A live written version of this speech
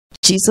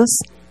Jesus.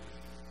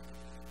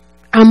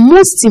 And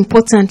most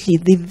importantly,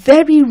 the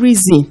very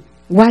reason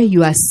why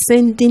you are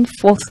sending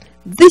forth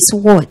this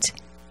word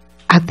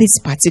at this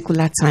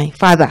particular time.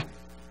 Father,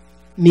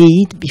 may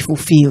it be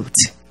fulfilled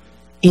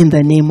in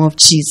the name of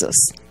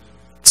Jesus.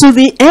 To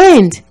the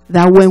end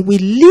that when we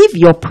leave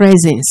your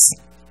presence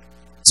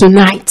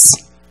tonight,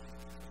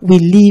 we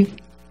live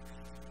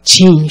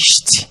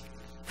changed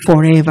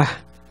forever.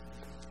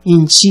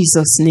 In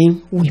Jesus'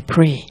 name we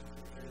pray.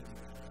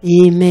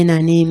 Amen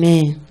and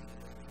amen.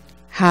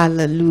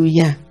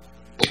 Hallelujah.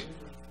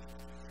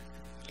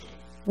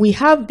 We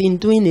have been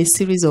doing a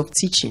series of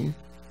teaching,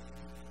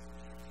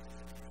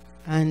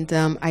 and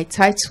I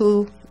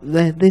title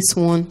this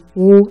one,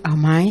 Who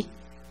Am I?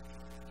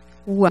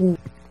 When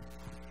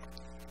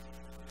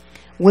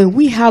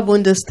we have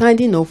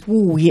understanding of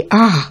who we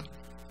are,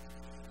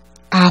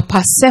 our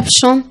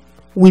perception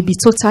will be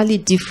totally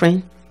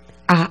different.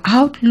 Our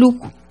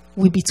outlook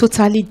will be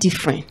totally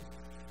different.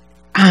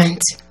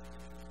 And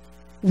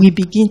we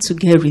begin to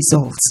get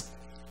results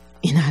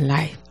in our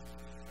life.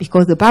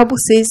 Because the Bible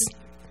says,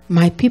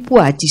 my people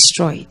are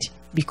destroyed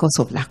because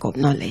of lack of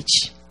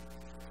knowledge.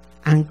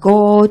 And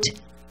God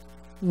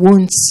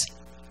wants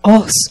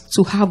us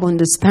to have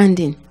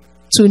understanding,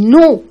 to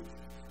know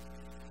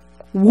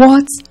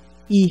what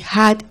He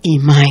had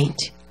in mind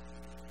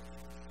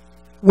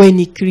when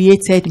He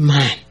created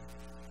man.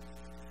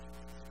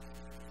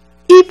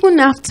 Even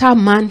after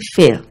man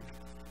fell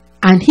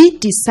and He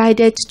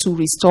decided to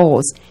restore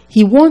us,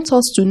 He wants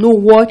us to know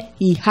what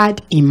He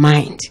had in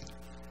mind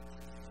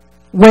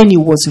when He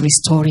was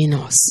restoring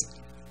us.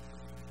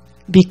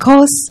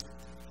 Because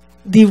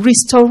the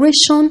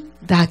restoration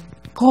that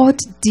God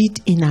did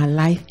in our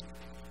life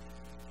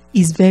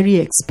is very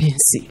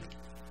expensive.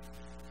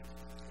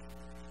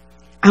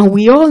 And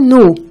we all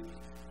know,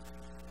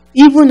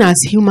 even as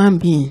human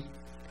beings,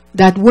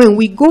 that when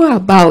we go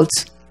about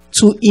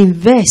to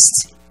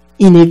invest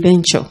in a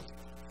venture,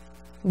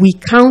 we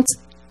count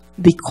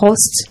the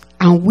cost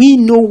and we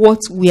know what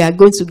we are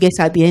going to get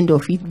at the end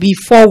of it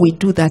before we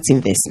do that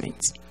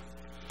investment.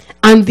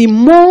 And the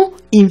more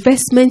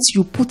investments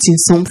you put in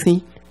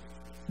something,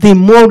 the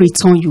more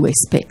return you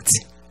expect.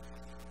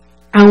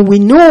 And we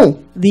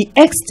know the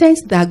extent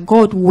that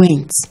God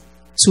went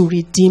to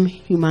redeem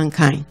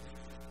humankind.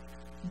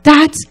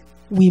 That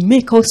will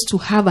make us to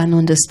have an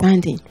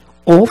understanding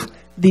of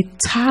the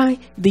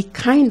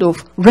kind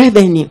of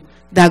revenue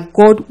that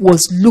God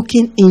was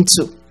looking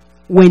into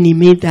when He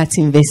made that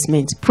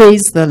investment.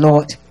 Praise the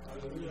Lord.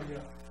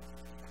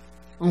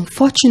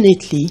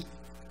 Unfortunately,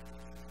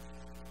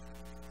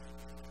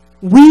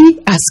 we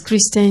as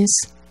Christians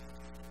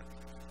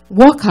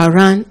walk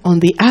around on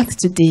the earth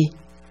today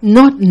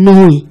not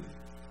knowing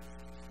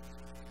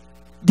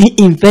the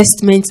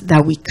investment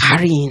that we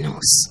carry in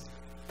us.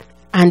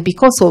 And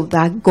because of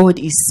that, God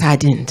is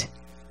saddened.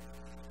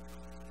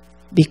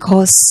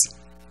 Because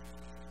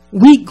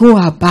we go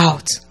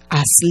about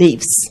as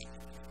slaves,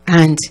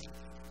 and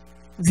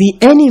the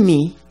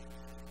enemy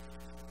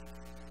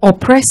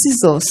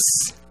oppresses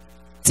us,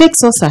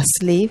 takes us as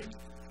slaves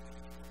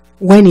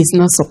when it's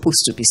not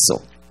supposed to be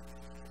so.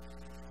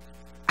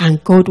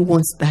 And God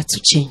wants that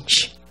to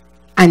change.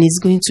 And it's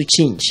going to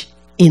change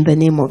in the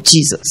name of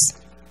Jesus.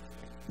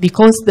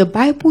 Because the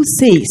Bible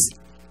says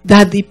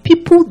that the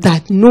people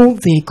that know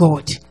their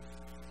God,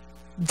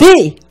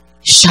 they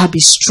shall be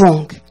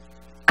strong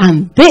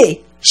and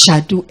they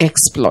shall do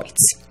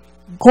exploits.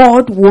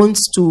 God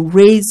wants to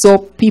raise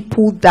up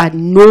people that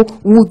know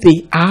who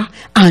they are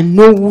and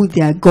know who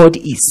their God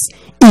is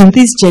in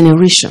this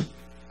generation.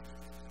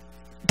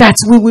 That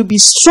we will be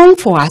strong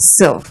for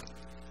ourselves.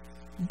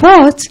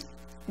 But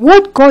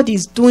what God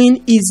is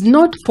doing is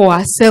not for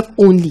ourselves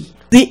only.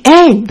 The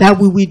end that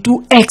we will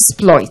do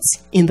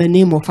exploits in the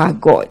name of our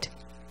God.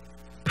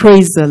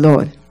 Praise the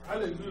Lord.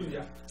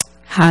 Hallelujah.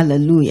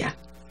 Hallelujah.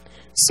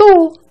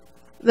 So,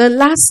 the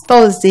last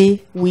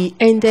Thursday, we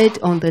ended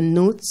on the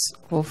notes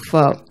of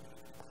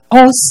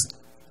us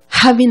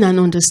having an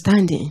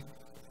understanding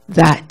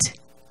that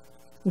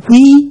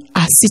we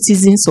are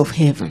citizens of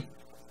heaven.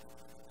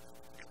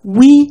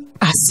 We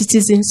are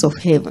citizens of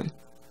heaven.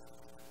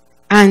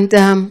 And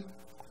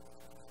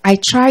I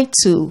try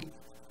to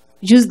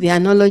use the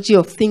analogy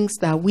of things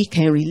that we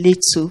can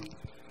relate to,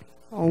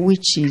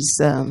 which is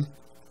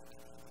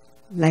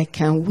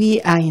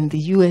we are in the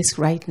US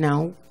right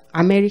now.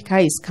 America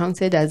is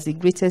counted as the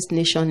greatest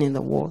nation in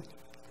the world.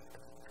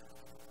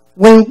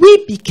 When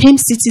we became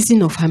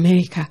citizens of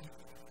America,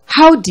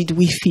 how did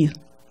we feel?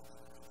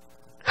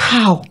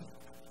 How?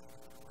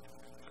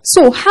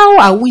 So how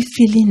are we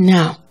feeling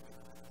now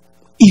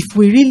if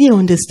we really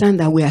understand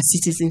that we are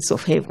citizens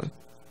of heaven?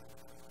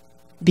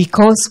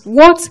 Because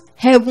what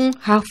heaven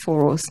has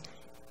for us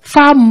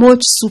far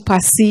much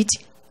supersedes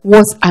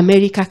what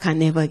America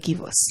can ever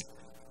give us.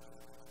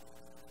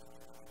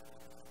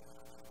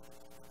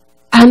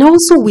 And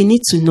also we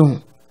need to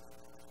know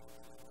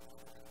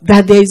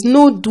that there is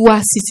no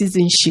dual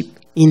citizenship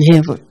in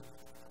heaven.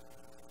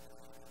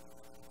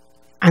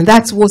 And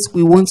that's what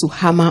we want to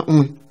hammer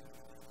on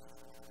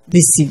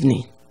this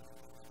evening.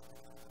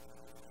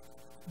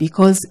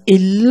 Because a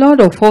lot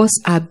of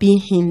us are being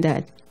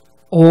hindered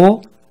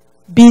or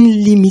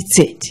being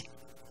limited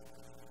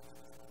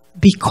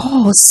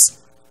because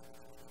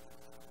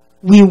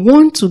we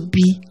want to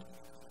be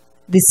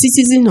the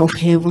citizen of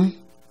heaven,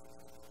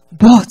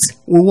 but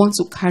we want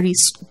to carry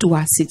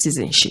dual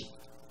citizenship.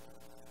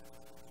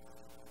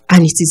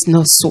 And it is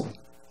not so.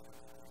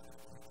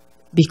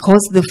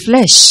 Because the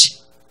flesh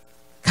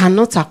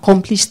cannot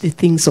accomplish the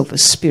things of the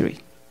spirit.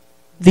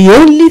 The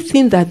only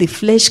thing that the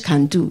flesh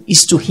can do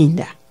is to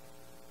hinder.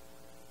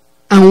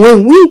 And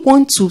when we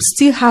want to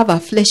still have our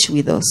flesh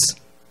with us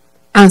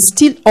and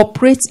still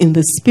operate in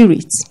the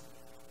spirit,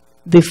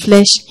 the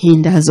flesh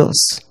hinders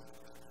us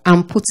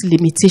and puts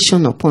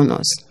limitation upon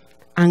us.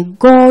 And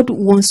God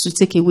wants to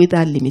take away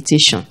that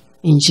limitation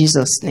in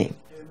Jesus' name.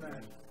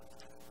 Amen.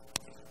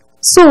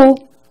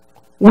 So,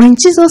 when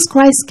Jesus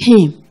Christ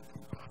came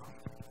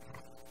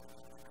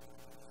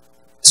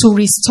to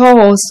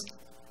restore us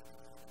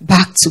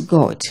back to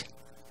God,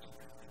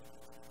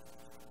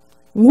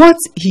 what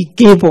he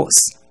gave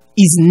us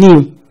is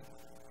new.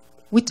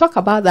 We talked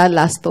about that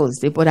last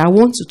Thursday, but I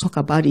want to talk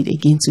about it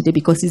again today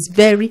because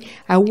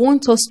I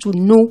want us to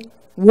know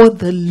what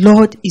the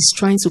Lord is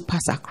trying to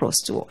pass across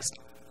to us.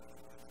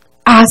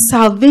 Our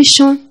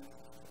salvation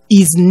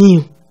is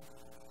new.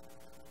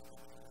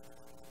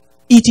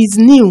 It is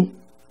new.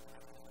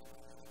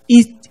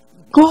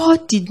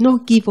 God did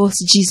not give us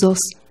Jesus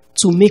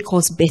to make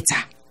us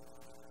better.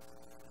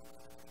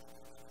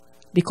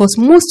 Because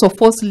most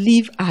of us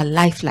live our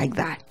life like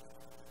that.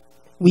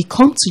 We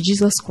come to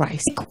Jesus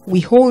Christ,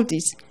 we hold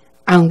it,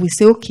 and we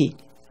say, okay,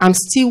 I'm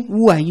still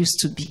who I used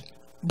to be,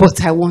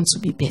 but I want to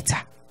be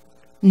better.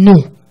 No.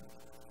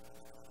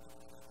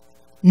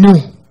 No.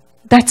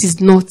 That is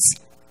not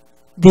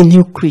the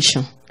new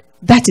creation.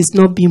 That is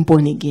not being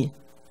born again.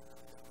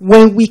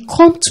 When we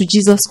come to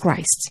Jesus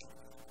Christ,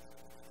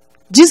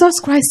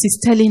 Jesus Christ is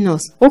telling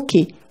us,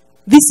 okay,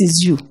 this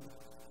is you.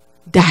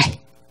 Die.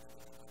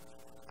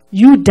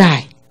 You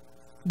die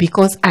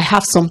because I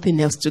have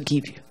something else to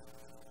give you.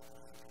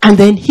 And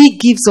then he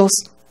gives us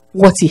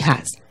what he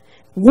has.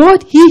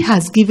 What he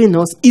has given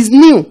us is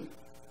new.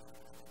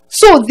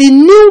 So the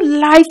new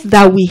life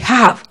that we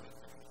have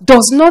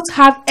does not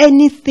have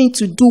anything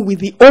to do with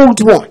the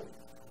old one.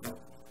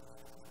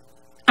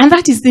 And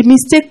that is the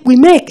mistake we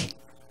make.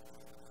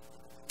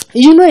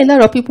 You know, a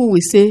lot of people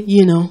will say,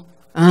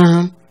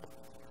 I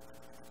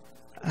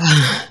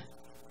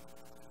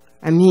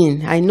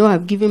know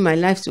I've given my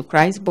life to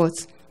Christ, but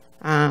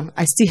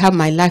I still have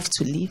my life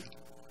to live.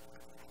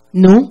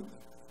 No,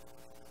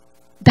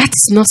 that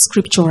is not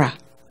scriptural.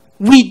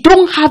 We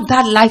don't have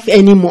that life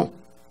anymore.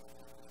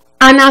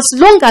 And as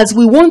long as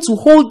we want to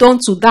hold on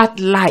to that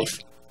life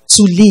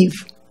to live,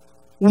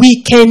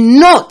 we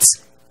cannot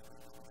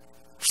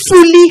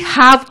fully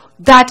have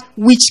that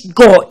which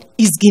God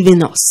is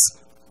giving us.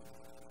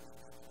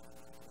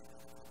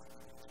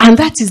 And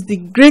that is the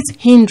great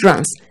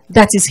hindrance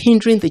that is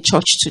hindering the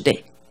church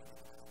today.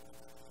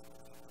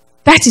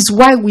 That is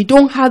why we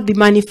don't have the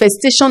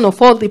manifestation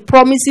of all the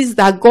promises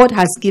that God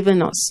has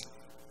given us.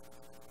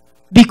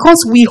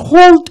 Because we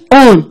hold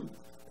on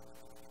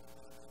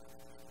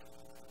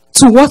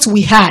to what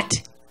we had.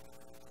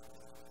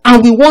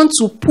 And we want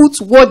to put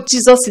what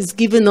Jesus is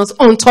giving us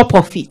on top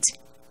of it.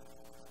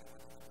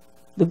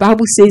 The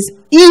Bible says,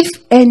 if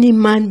any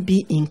man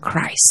be in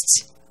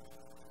Christ,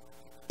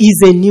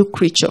 is a new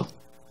creature.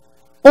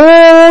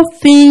 All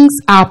things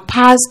are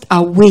passed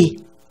away.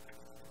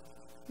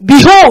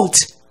 Behold,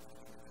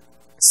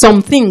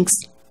 some things.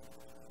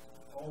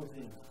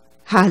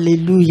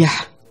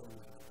 Hallelujah.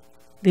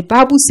 The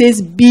Bible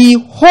says,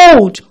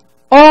 behold,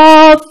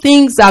 all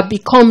things are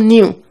become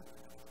new.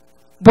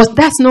 But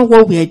that's not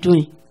what we are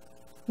doing.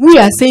 We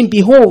are saying,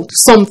 behold,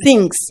 some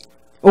things.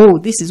 Oh,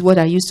 this is what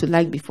I used to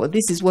like before.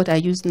 This is what I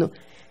used to know.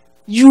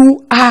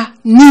 You are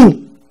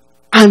new,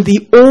 and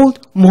the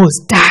old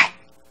must die.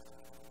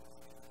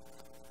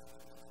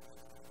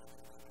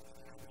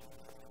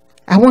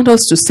 I want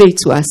us to say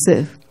to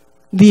ourselves,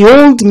 the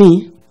old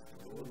me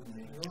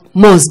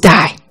must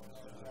die.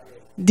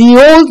 The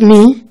old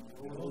me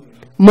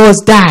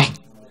must die.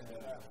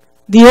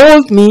 The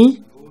old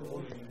me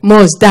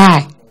must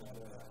die.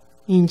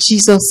 In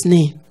Jesus'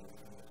 name.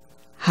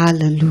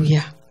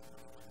 Hallelujah.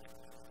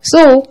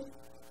 So,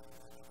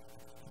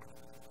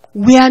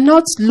 we are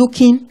not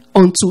looking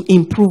unto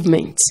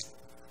improvement.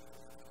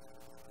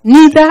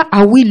 Neither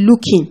are we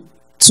looking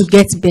to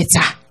get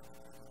better.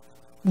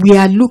 We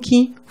are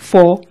looking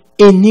for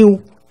a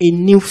new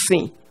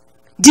thing.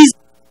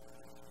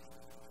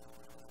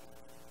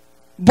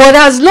 But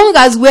as long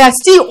as we are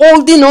still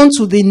holding on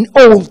to the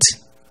old,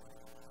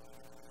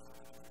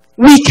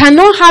 we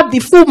cannot have the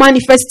full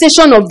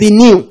manifestation of the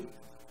new.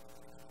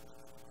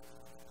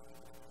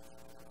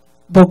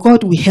 But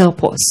God will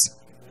help us.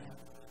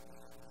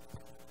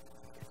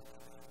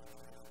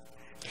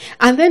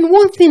 And then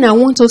one thing I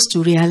want us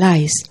to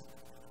realize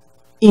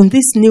in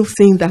this new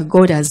thing that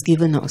God has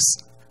given us.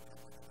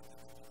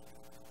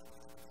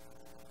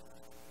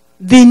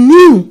 The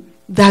new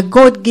that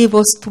God gave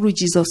us through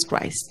Jesus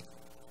Christ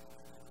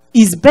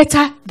is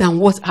better than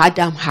what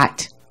Adam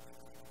had.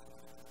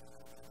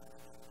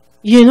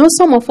 You know,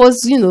 some of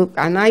us,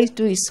 and I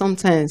do it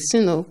sometimes,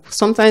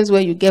 sometimes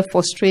when you get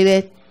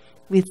frustrated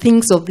with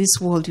things of this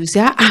world, you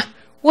say,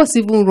 what's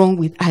even wrong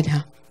with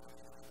Adam?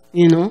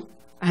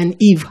 And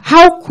Eve.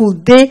 How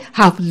could they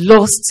have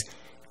lost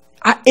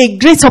a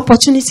great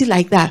opportunity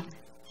like that?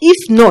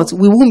 If not,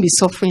 we wouldn't be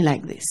suffering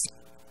like this.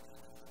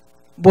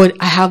 But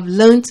I have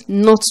learned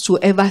not to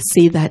ever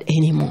say that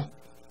anymore.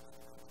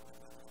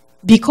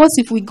 Because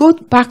if we go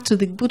back to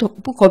the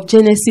book of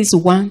Genesis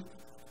 1:28,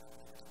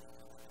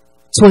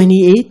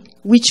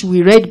 which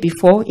we read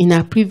before in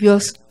our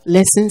previous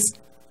lessons,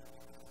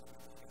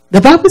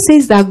 the Bible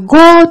says that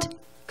God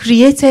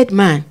created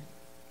man.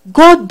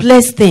 God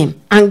blessed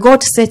them, and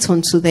God said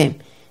unto them,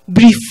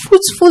 be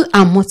fruitful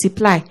and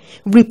multiply,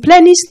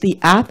 replenish the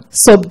earth,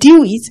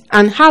 subdue it,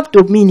 and have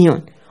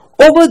dominion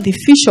over the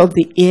fish of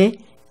the air,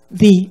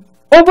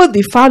 over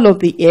the fowl of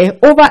the air,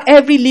 over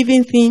every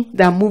living thing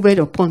that moveth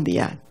upon the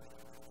earth.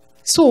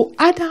 So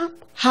Adam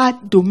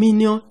had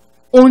dominion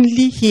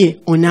only here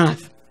on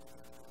earth.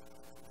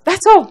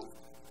 That's all.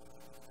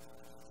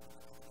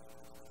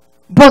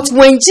 But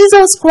when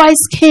Jesus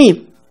Christ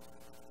came,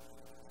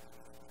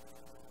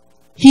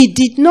 he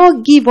did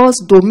not give us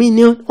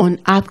dominion on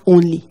earth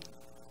only.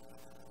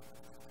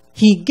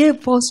 He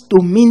gave us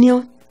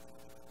dominion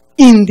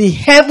in the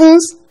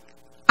heavens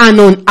and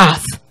on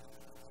earth.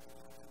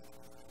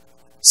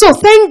 So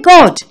thank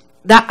God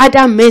that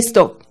Adam messed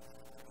up.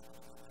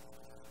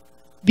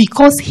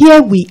 Because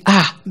here we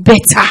are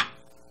better.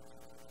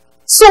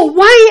 So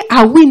why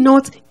are we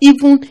not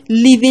even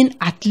living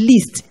at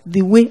least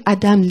the way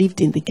Adam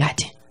lived in the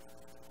garden?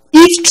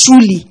 If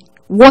truly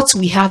what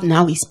we have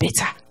now is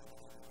better.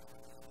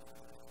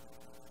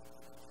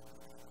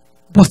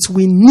 But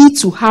we need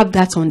to have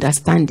that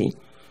understanding.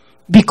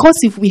 Because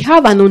if we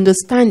have an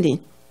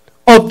understanding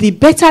of the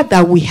better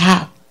that we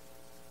have,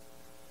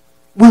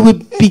 we will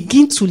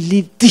begin to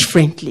live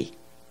differently.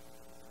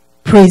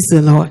 Praise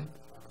the Lord.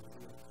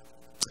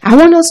 I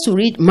want us to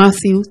read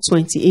Matthew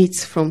 28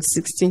 from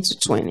 16 to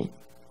 20.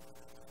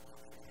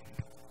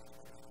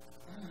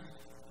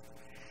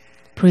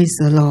 Praise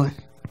the Lord.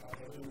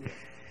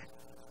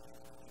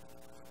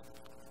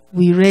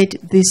 We read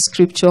this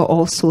scripture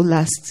also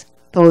last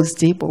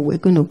Thursday, but we're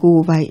going to go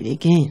over it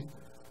again.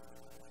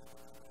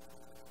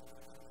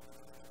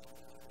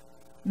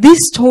 This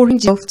story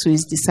to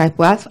his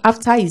disciples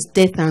after his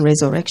death and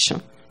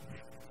resurrection.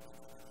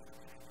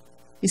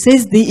 It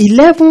says, the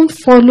 11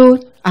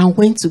 followed and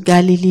went to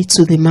Galilee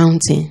to the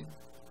mountain,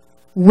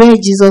 where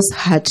Jesus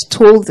had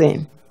told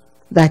them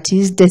that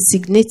he is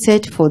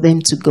designated for them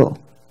to go.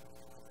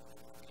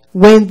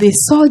 When they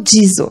saw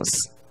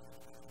Jesus,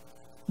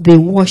 they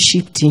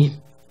worshipped him.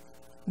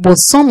 But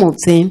some of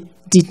them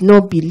did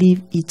not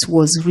believe it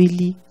was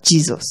really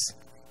Jesus.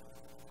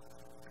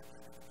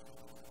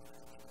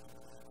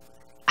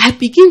 I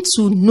begin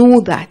to know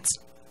that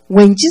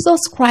when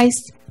Jesus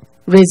Christ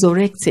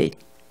resurrected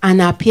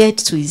and appeared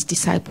to his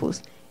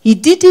disciples, he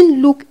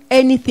didn't look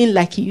anything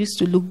like he used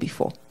to look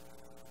before.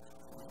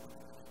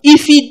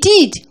 If he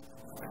did,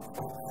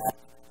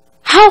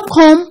 how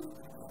come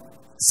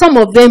some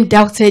of them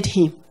doubted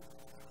him?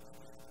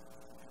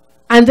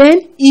 And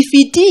then, if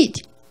he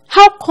did,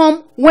 how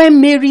come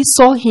when Mary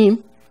saw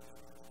him,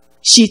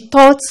 she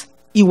thought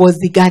he was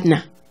the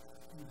gardener?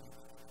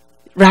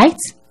 Right?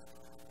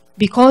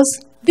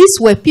 Because these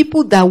were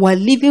people that were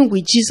living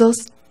with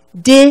Jesus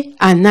day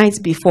and night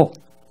before.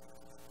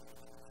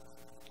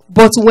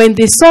 But when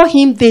they saw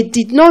him, they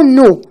did not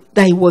know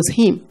that it was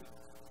him.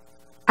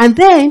 And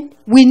then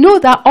we know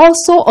that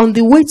also on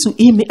the way to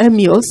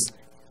Emmaus,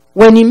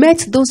 when he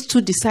met those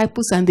two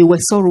disciples and they were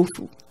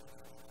sorrowful.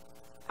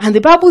 And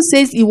the Bible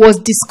says he was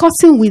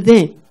discussing with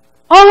them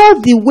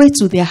all the way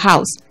to their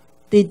house.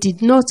 They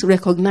did not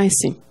recognize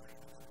him.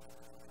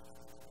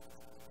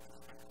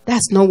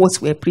 That's not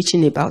what we're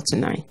preaching about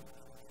tonight.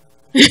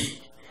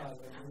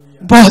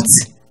 But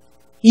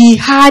he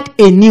had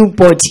a new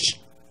body.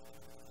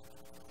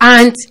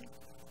 And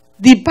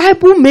the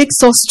Bible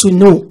makes us to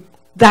know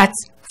that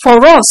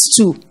for us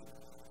too,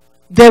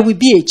 there will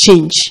be a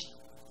change.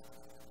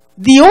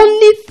 The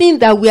only thing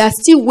that we are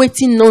still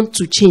waiting on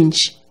to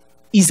change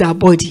is our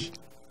body.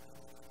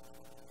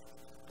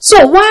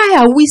 So why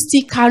are we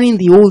still carrying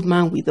the old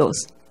man with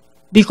us?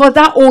 Because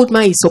that old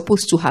man is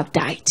supposed to have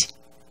died.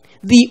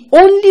 The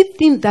only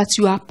thing that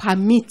you are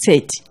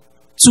permitted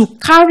to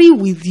carry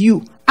with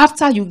you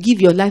after you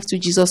give your life to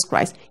Jesus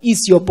Christ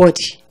is your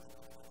body.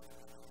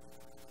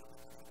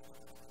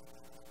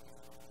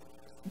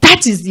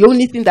 That is the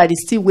only thing that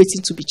is still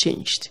waiting to be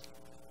changed.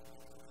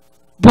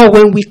 But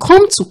when we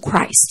come to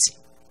Christ,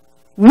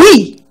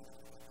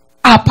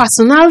 our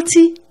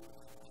personality,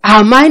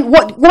 our mind,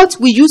 what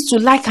we used to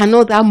like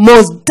another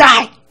must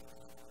die.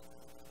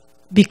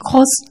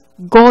 Because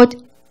God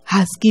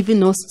has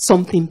given us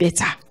something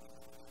better.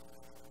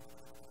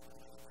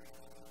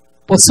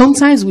 But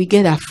sometimes we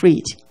get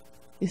afraid.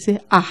 We say,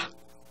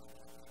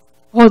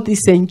 all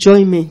this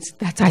enjoyment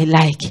that I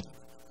like,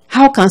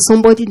 how can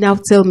somebody now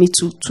tell me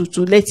to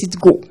let it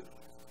go?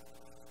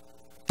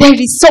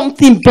 There is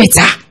something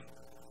better.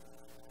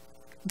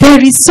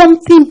 There is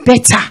something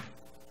better.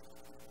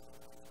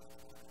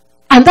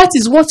 And that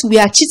is what we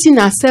are cheating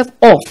ourselves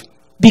of,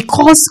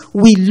 because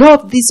we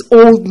love this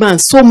old man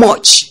so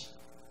much.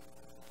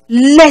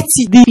 Let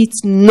it be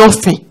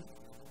nothing.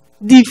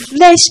 The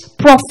flesh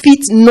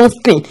profits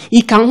nothing.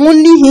 It can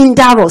only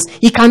hinder us.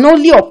 It can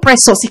only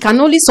oppress us. It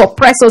can only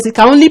suppress us. It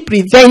can only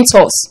prevent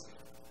us.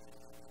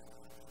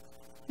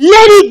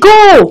 Let it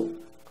go.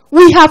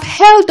 We have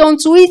held on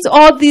to it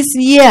all these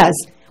years.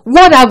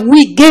 What have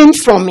we gained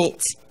from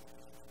it?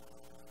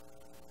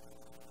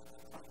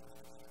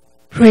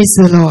 Praise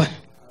the Lord.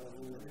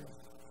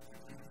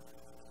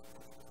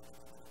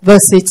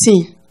 Verse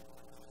 18.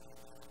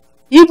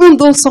 Even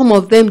though some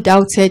of them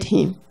doubted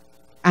him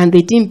and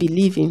they didn't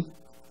believe him,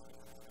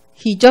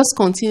 he just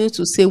continued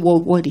to say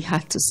what he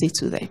had to say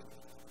to them.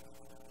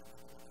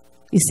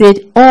 He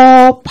said,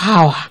 all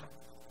power,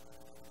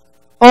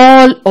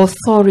 all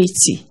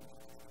authority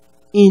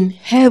in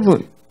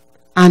heaven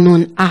and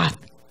on earth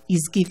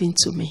is given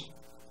to me.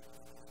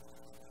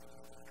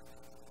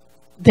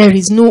 There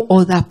is no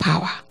other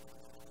power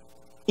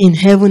in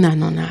heaven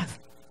and on earth.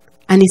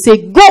 And he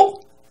said,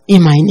 go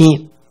in my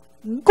name.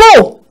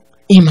 Go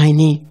in my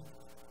name.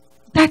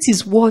 That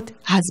is what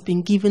has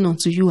been given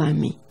unto you and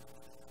me.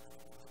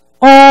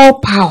 All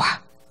power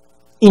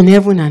in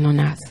heaven and on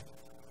earth.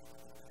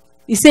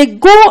 He said,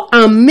 go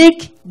and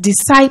make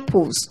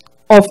disciples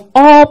of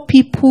all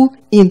people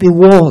in the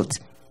world.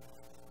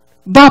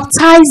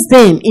 Baptize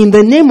them in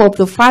the name of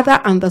the Father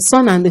and the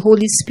Son and the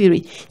Holy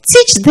Spirit.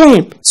 Teach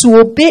them to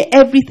obey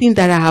everything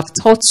that I have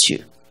taught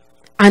you.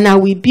 And I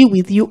will be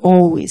with you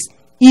always,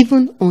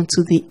 even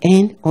unto the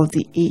end of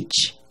the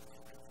age.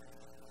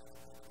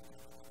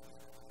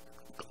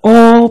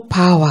 All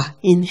power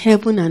in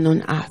heaven and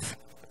on earth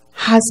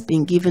has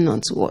been given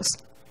unto us.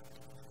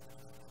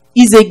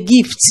 It's a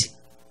gift.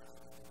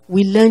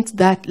 We learned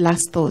that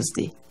last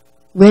Thursday.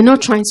 We're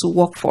not trying to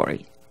work for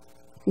it.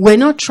 We're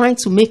not trying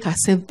to make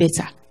ourselves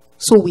better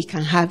so we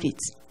can have it.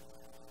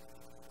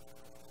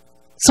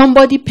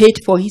 Somebody paid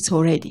for it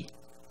already.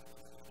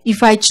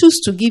 If I choose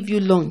to give you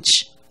lunch,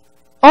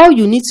 all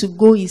you need to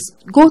go is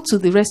go to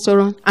the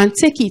restaurant and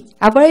take it.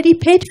 I've already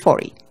paid for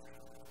it.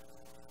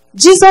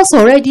 Jesus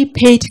already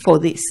paid for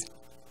this.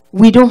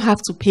 We don't have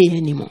to pay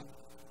anymore.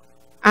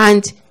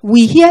 And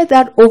we hear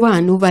that over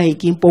and over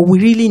again, but we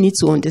really need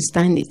to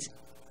understand it.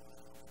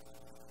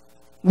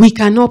 We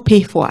cannot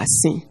pay for our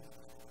sin.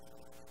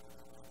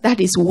 That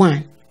is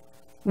one.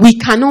 We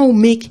cannot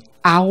make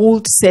our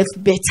old self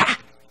better.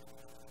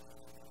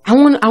 I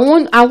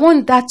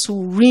want that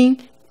to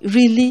ring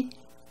really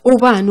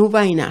over and over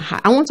in our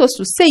heart. I want us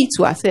to say it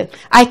to ourselves.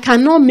 I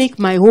cannot make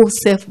my old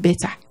self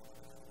better.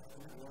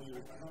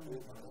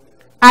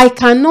 I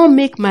cannot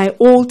make my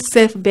old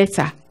self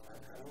better.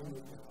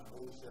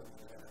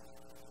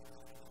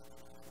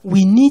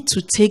 We need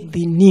to take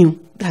the new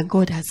that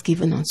God has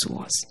given unto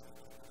us.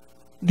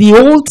 The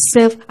old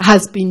self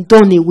has been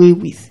done away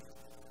with.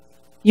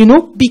 You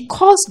know,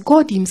 because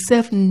God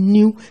himself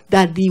knew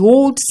that the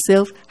old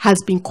self has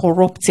been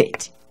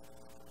corrupted.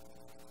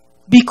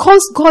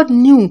 Because God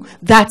knew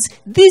that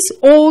this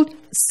old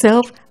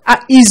self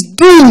is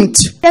doomed.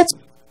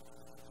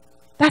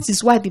 That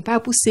is why the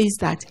Bible says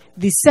that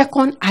the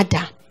second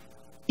Adam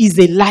is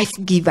a life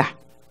giver.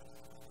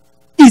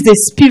 Is a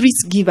spirit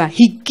giver.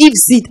 He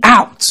gives it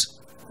out.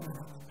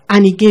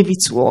 And he gave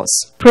it to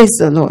us. Praise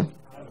the Lord.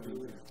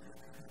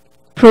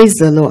 Praise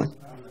the Lord.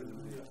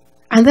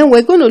 And then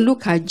we're going to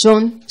look at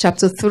John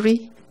chapter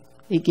 3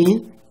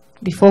 again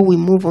before we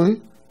move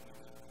on.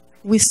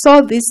 We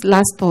saw this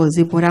last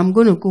Thursday, but I'm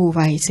going to go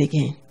over it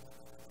again.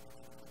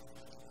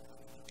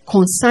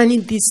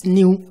 Concerning this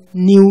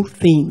new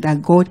thing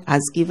that God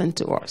has given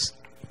to us.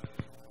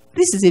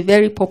 This is a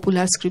very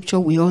popular scripture.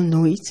 We all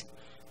know it.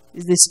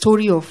 It's the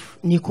story of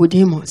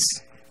Nicodemus.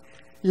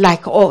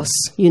 Like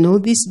us, you know,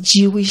 this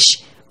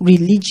Jewish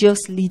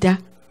religious leader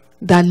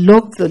that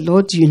loved the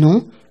Lord, you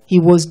know. He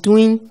was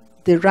doing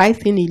the right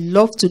thing. He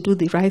loved to do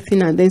the right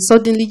thing. And then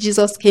suddenly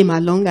Jesus came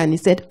along and he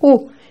said,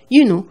 oh,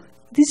 you know,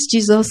 this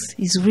Jesus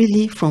is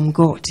really from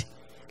God.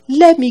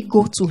 Let me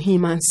go to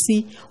him and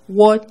see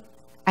what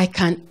I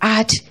can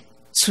add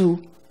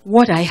to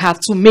what I have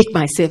to make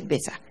myself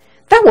better.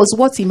 That was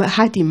what he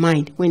had in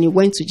mind when he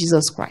went to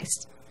Jesus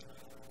Christ.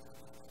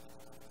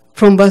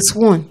 From verse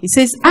 1, it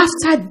says,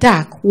 after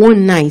dark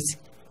one night,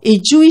 a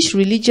Jewish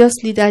religious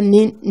leader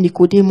named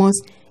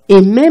Nicodemus, a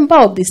member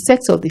of the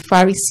sect of the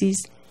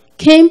Pharisees,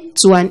 came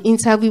to an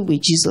interview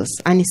with Jesus.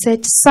 And he said,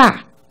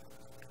 sir,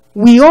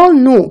 we all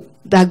know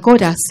that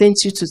God has sent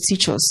you to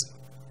teach us.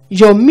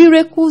 Your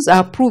miracles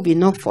are proof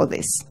enough for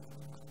this.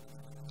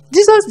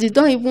 Jesus did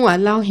not even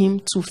allow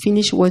him to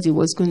finish what he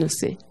was going to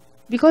say.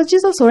 Because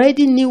Jesus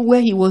already knew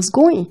where he was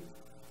going.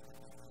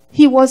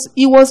 He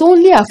was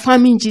only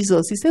affirming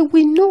Jesus. He said,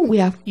 we know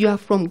you are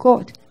from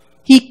God.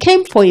 He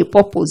came for a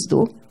purpose,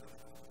 though,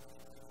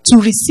 to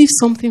receive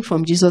something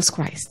from Jesus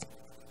Christ.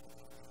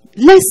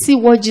 Let's see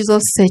what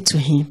Jesus said to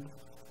him.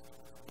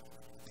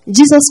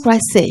 Jesus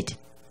Christ said,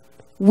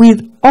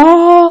 with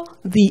all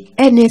the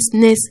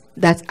earnestness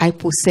that I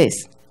possess,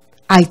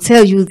 I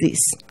tell you this,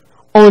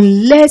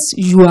 unless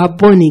you are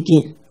born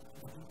again,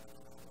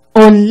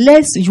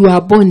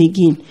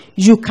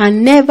 you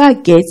can never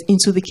get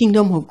into the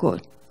kingdom of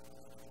God.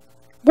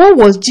 What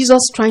was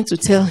Jesus trying to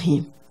tell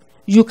him?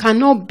 You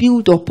cannot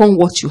build upon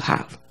what you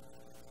have.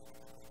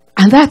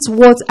 And that's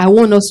what I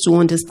want us to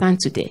understand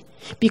today.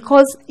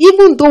 Because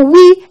even though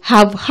we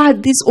have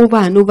had this over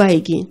and over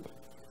again,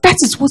 that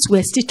is what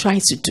we're still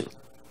trying to do.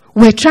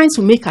 We're trying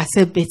to make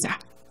ourselves better.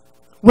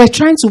 We're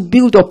trying to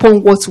build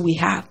upon what we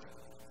have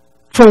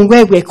from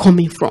where we're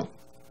coming from.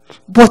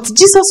 But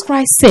Jesus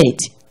Christ said,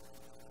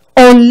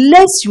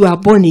 unless you are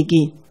born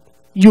again,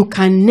 you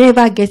can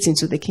never get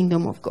into the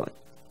kingdom of God.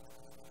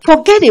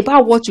 Forget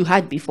about what you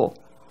had before.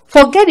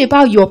 Forget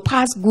about your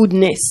past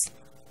goodness.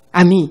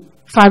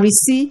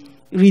 Pharisee,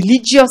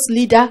 religious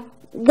leader,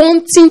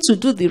 wanting to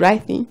do the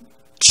right thing,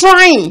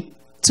 trying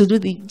to do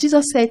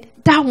Jesus said,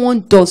 that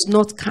one does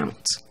not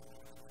count.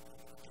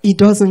 It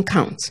doesn't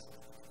count.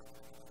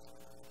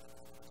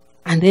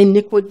 And then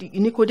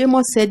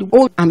Nicodemus said,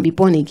 go and be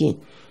born again.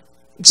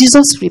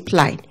 Jesus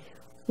replied,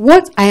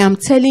 what I am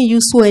telling you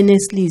so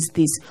earnestly is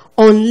this,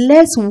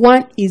 unless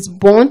one is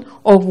born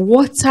of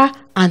water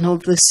and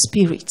of the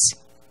Spirit,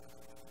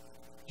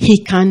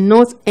 he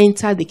cannot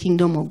enter the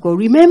kingdom of God.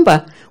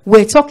 Remember,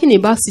 we're talking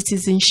about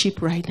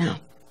citizenship right now.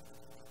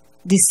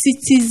 The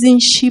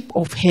citizenship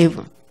of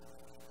heaven.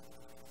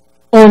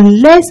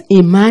 Unless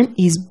a man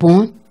is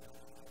born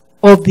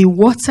of the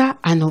water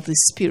and of the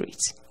Spirit,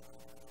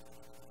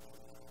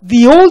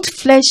 the old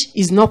flesh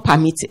is not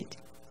permitted.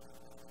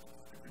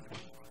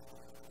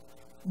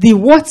 The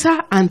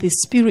water and the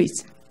Spirit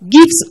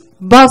gives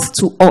birth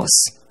to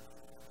us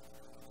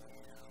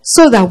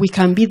so that we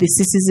can be the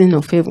citizen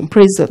of heaven.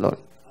 Praise the Lord.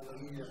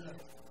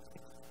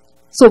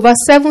 So verse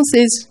 7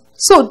 says,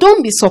 so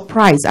don't be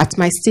surprised at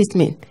my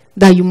statement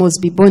that you must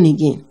be born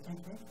again.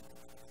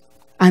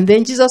 And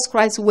then Jesus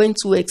Christ went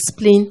to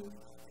explain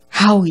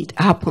how it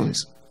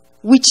happens,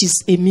 which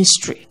is a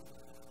mystery.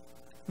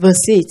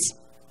 Verse 8,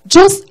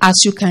 just as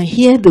you can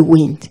hear the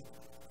wind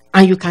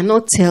and you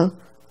cannot tell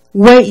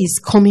where it's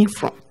coming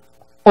from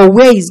or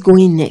where it's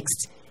going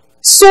next,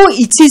 so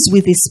it is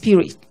with the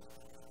Spirit.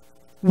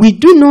 We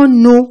do not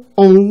know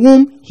on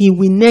whom he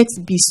will next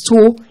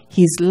bestow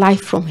his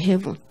life from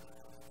heaven.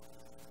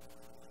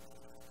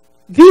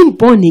 Being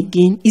born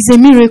again is a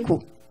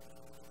miracle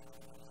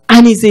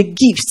and is a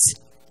gift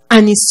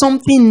and is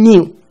something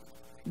new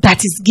that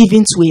is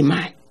given to a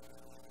man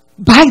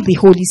by the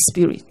Holy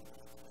Spirit.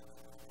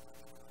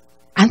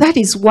 And that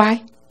is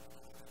why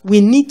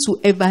we need to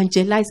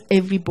evangelize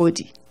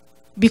everybody,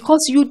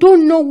 because you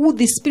don't know who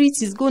the Spirit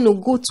is going to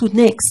go to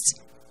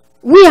next.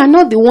 We are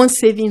not the ones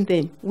saving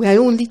them. We are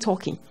only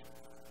talking.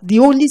 The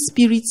Holy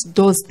Spirit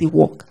does the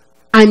work,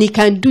 and he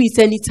can do it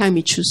anytime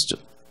he chooses to.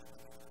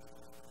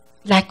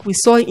 Like we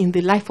saw in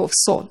the life of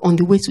Saul on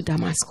the way to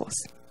Damascus.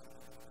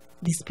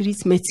 The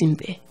Spirit met him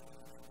there.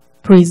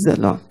 Praise the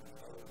Lord.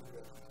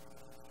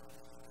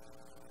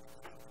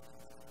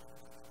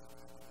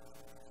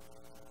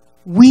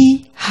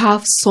 We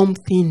have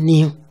something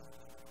new.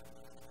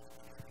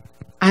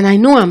 And I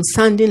know I'm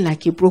sounding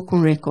like a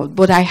broken record,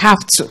 but I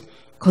have to.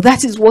 Because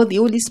that is what the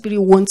Holy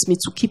Spirit wants me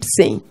to keep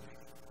saying.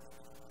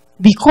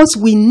 Because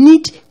we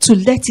need to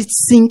let it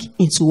sink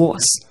into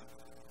us.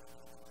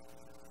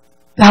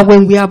 That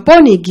when we are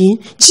born again,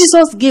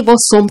 Jesus gave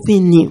us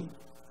something new.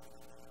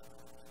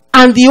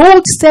 And the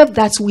old self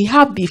that we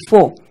had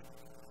before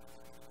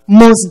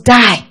must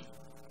die.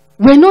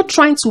 We're not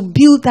trying to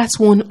build that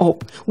one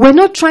up. We're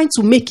not trying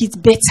to make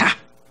it better,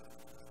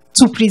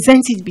 to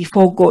present it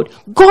before God.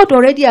 God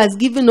already has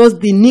given us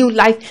the new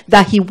life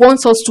that he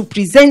wants us to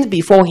present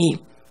before him.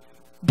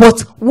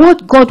 But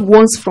what God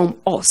wants from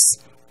us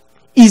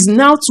is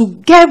now to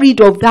get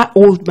rid of that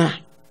old man,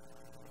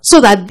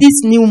 so that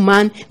this new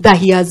man that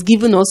he has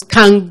given us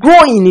can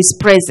grow in his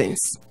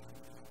presence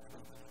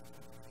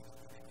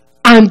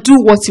and do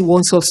what he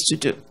wants us to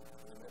do.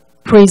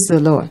 Praise the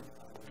Lord.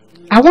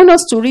 I want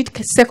us to read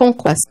 2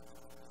 Corinthians,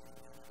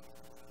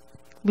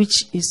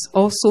 which is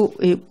also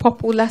a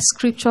popular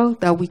scripture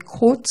that we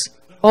quote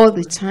all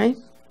the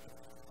time.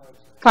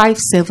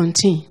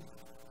 5:17.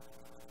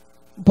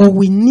 But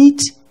we need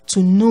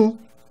to know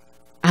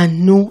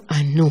and know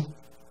and know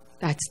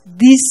that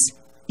this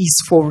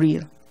is for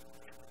real.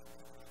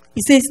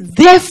 It says,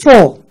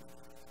 therefore,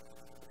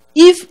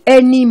 if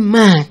any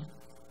man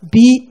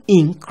be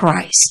in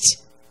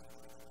Christ,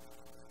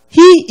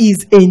 he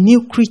is a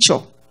new creature.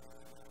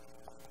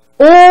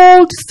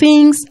 Old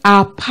things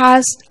are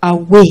passed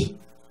away.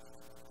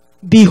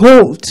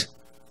 Behold,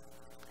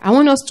 I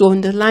want us to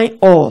underline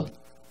all.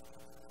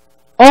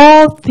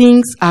 All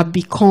things are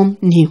become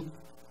new.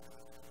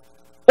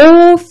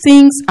 All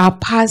things are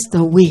passed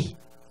away.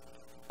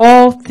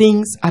 All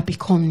things are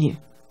become new.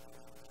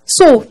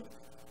 So,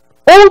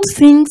 old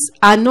things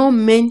are not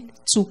meant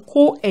to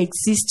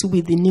coexist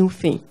with the new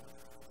thing.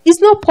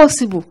 It's not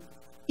possible.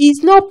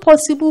 it's not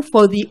possible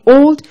for the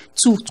old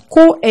to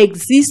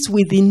coexist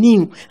with the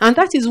new. And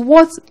that is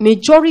what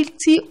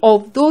majority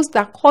of those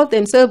that call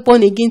themselves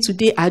born again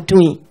today are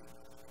doing.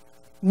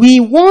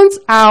 We want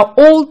our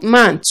old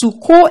man to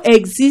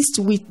coexist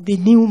with the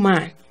new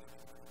man.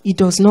 It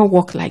does not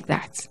work like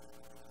that.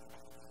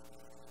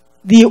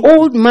 The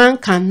old man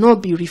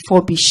cannot be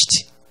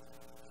refurbished.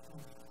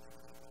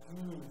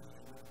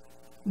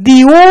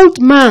 The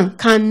old man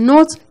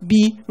cannot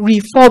be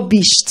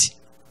refurbished.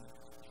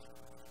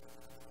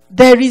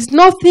 There is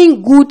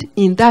nothing good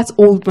in that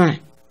old man.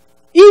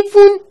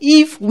 Even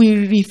if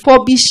we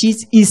refurbish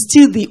it, it's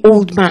still the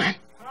old man.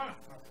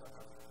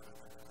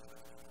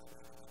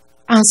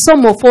 And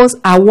some of us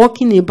are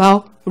walking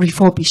about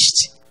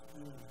refurbished.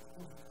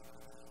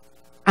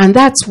 And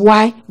that's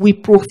why we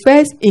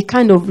profess a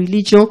kind of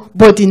religion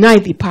but deny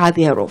the power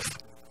thereof.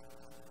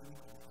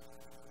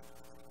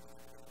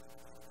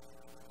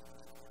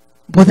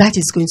 But that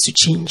is going to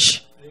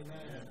change.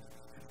 Amen.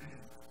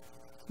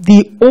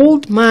 The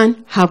old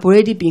man have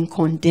already been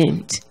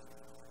condemned.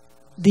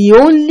 The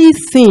only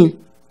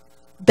thing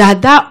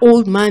that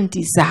old man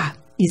desires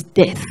is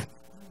death.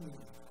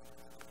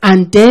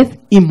 And death,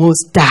 he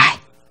must die.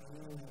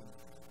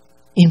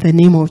 In the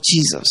name of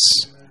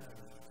Jesus.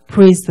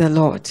 Praise the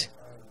Lord.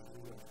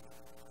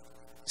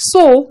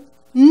 So,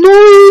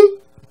 knowing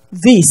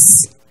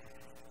this,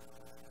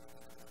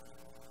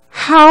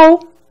 how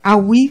are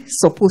we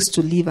supposed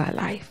to live our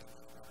life?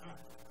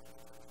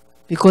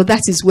 Because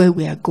that is where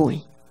we are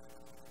going.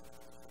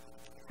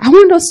 I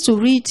want us to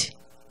read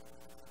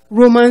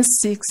Romans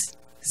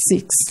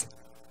 6:6.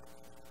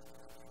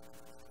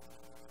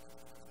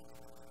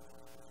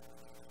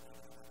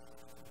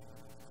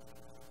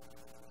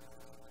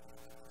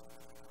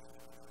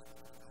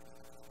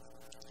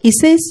 He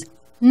says,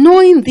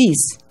 knowing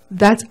this,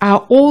 that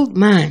our old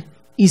man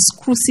is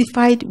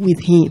crucified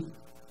with him,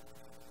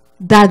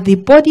 that the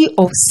body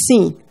of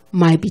sin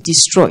might be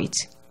destroyed,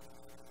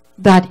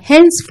 that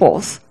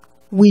henceforth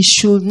we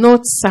should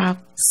not serve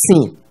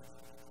sin.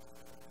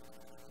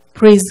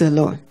 Praise the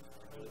Lord.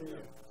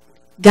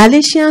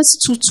 Galatians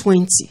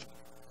 2:20.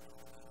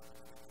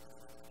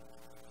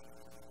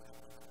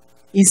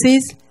 He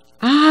says,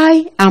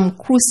 I am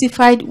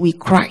crucified with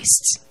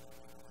Christ.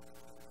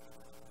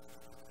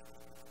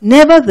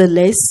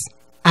 Nevertheless,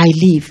 I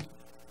live.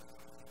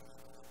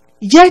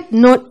 Yet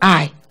not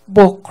I,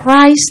 but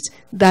Christ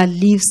that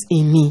lives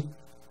in me.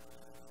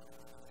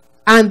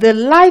 And the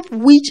life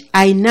which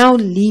I now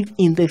live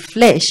in the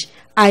flesh,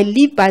 I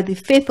live by the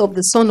faith of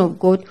the Son of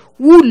God,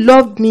 who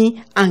loved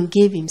me and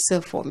gave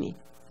himself for me.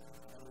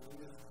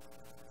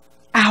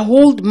 Our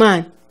old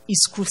man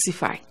is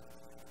crucified.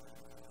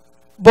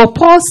 But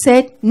Paul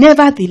said,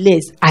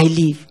 nevertheless, I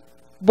live.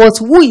 But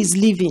who is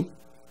living?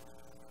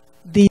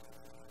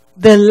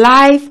 The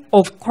life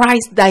of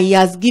Christ that he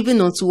has given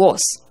unto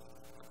us.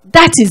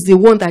 That is the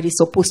one that is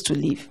supposed to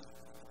live.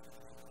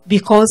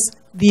 Because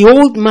the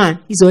old man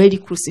is already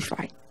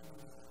crucified.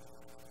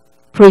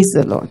 Praise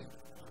the Lord.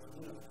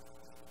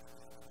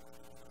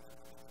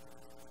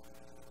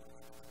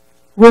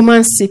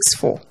 Romans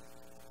 6:4.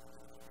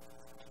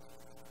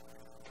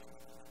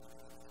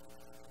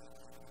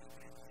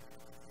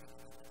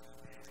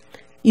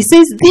 He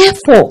says,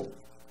 therefore,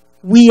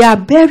 we are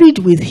buried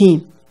with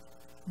him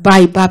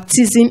by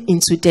baptism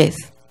into death,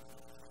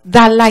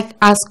 that like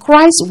as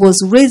Christ was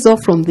raised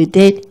up from the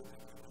dead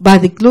by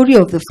the glory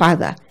of the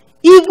Father,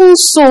 even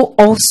so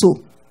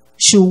also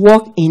should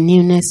walk in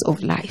newness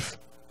of life.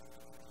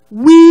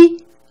 We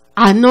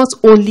are not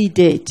only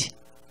dead,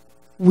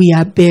 we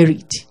are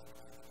buried.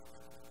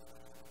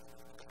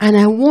 And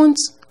I want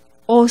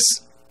us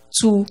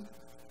to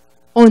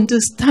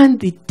understand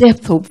the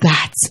depth of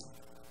that.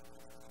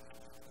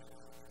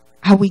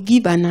 I will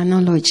give an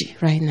analogy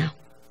right now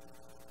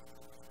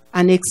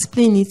and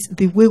explain it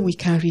the way we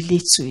can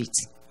relate to it.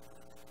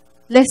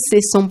 Let's say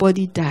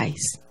somebody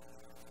dies.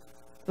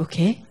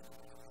 Okay?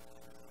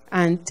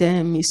 And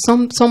it's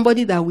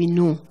somebody that we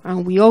know.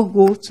 And we all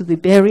go to the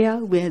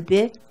burial. We're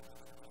there.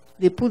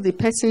 They put the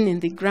person in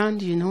the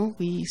ground,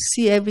 We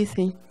see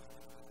everything.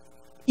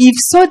 If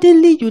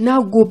suddenly you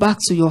now go back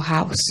to your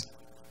house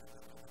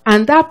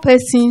and that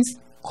person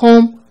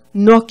come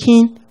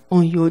knocking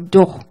on your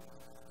door,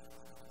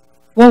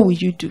 what will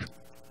you do?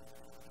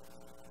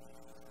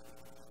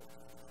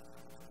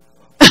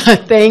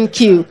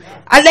 Thank you.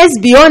 And let's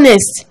be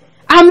honest.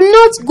 I'm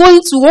not going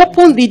to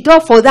open the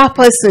door for that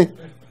person.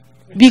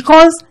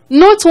 Because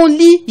not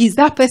only is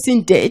that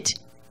person dead,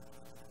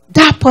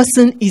 that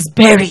person is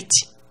buried.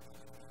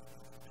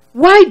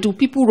 Why do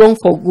people run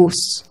for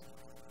ghosts?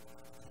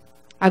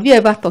 Have you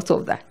ever thought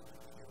of that?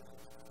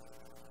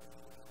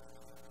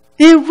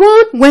 They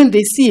run when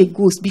they see a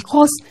ghost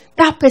because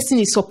that person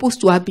is supposed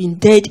to have been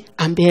dead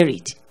and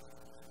buried.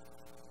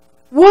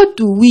 What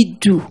do we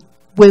do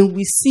when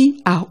we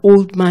see our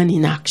old man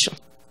in action?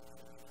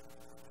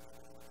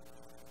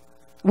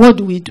 What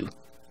do we do?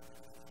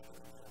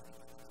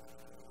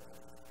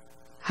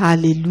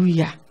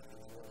 Hallelujah.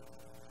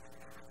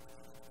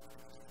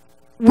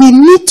 We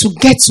need to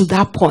get to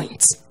that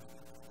point.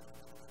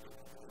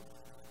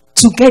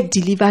 to get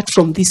delivered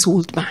from this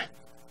old man.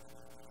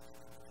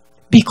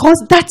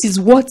 Because that is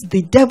what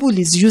the devil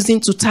is using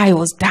to tie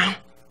us down.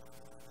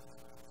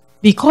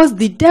 Because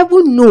the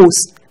devil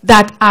knows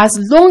that as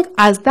long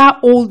as that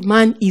old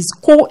man is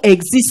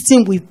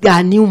coexisting with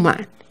their new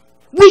man,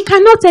 we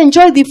cannot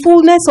enjoy the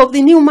fullness of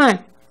the new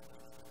man.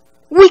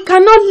 We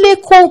cannot lay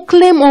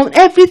claim on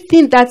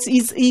everything that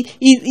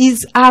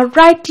is our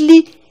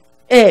rightly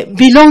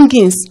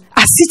belongings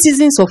as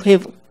citizens of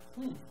heaven.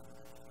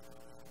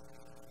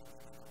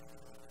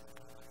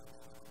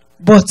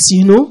 But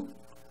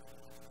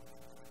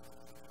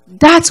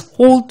that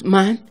old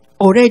man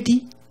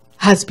already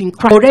has been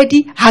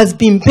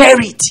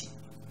buried.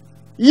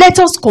 Let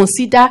us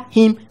consider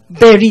him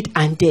buried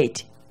and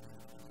dead.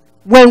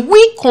 When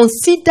we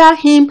consider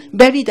him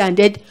buried and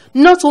dead,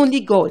 not only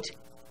God,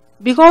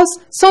 because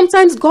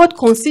sometimes God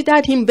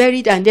considered him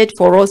buried and dead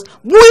for us,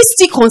 we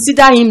still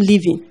consider him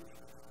living.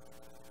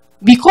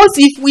 Because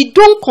if we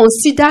don't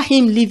consider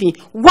him living,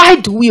 why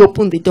do we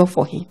open the door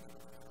for him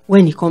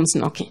when he comes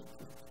knocking?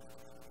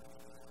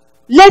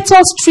 Let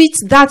us treat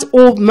that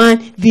old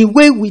man the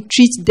way we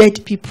treat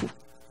dead people.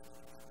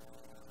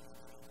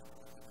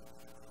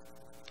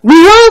 We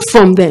run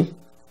from them.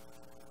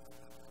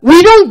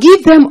 We don't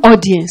give them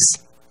audience.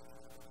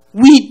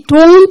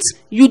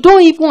 You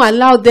don't even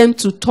allow them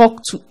to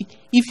talk to.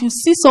 If you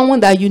see someone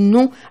that you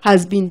know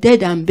has been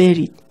dead and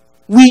buried,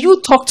 will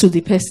you talk to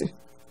the person?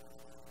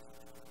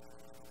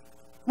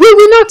 We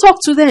will not talk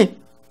to them.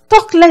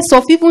 Talk less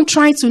of even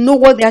trying to know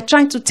what they are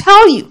trying to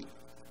tell you.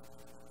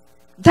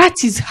 That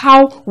is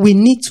how we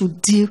need to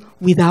deal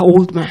with our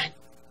old man.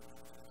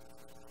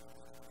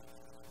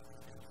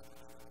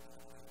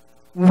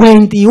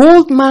 When the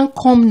old man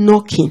comes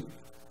knocking,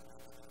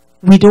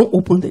 we don't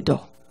open the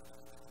door.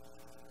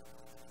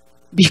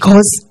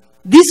 Because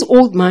this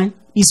old man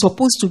is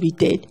supposed to be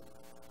dead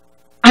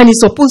and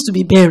is supposed to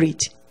be buried.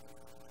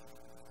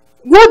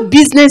 What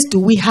business do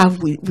we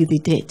have with the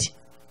dead?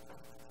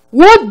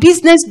 What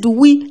business do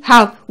we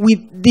have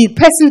with the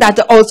person that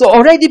has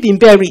already been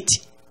buried?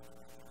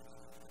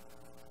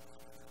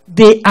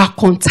 They are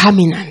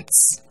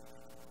contaminants.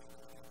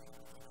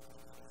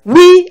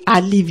 We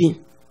are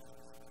living.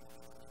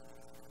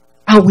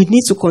 And we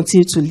need to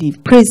continue to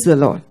live. Praise the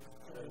Lord.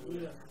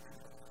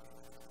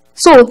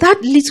 So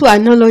that little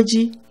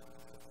analogy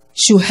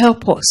should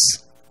help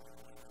us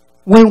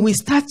when we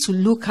start to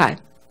look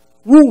at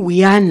who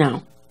we are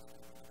now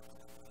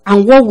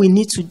and what we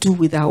need to do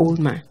with our old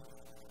man.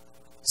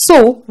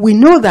 So we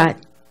know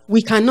that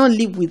we cannot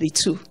live with the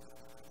two.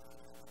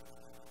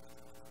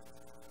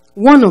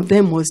 One of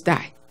them must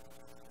die.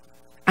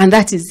 And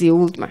that is the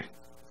old man.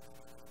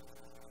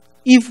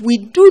 If we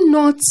do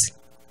not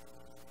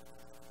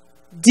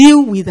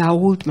deal with our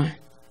old man,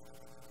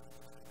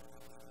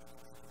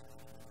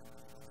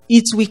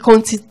 it will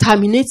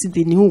contaminate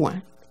the new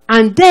one.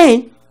 And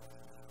then,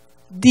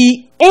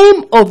 the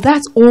aim of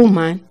that old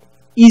man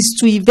is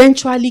to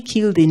eventually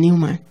kill the new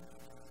man.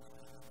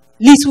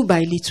 Little by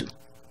little.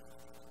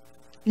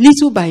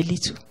 Little by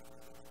little.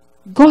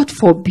 God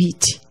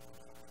forbid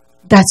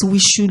that we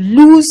should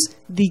lose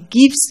the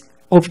gifts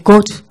of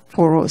God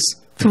for us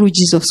through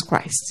Jesus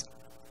Christ.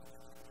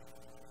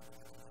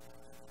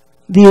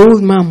 The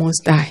old man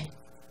must die.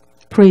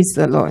 Praise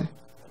the Lord.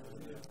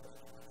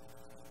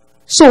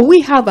 So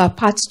we have a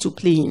part to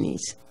play in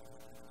it.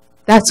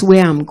 That's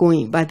where I'm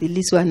going by the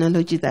little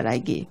analogy that I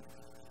gave.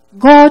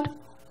 God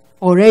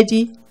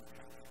already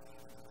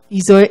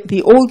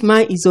the old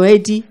man is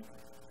already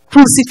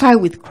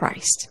crucified with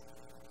Christ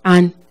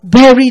and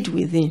buried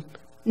with him.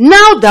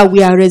 Now that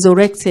we are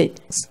resurrected,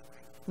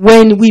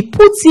 when we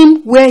put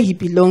him where he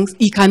belongs,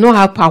 he cannot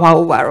have power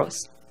over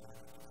us.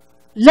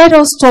 Let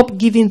us stop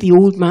giving the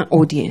old man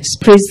audience.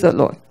 Praise the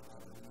Lord.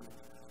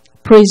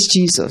 Praise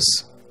Jesus.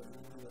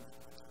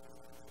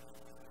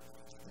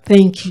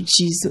 Thank you,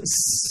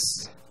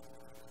 Jesus.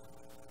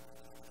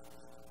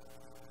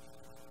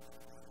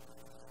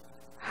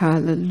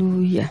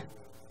 Hallelujah.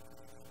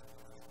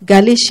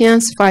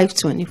 Galatians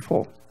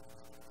 5:24.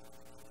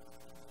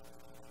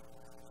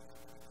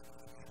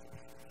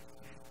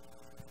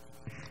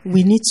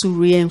 We need to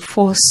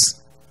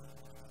reinforce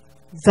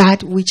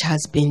that which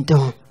has been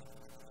done.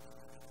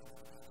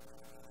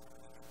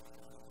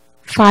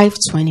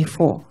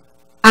 5:24.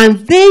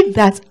 And they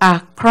that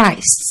are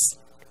Christ's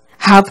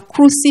have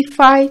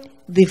crucified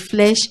the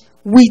flesh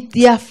with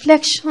the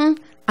affliction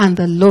and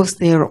the lust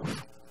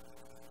thereof.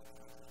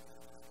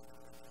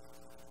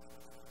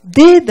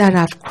 They that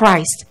have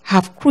Christ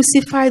have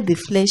crucified the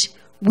flesh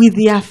with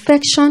the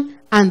affection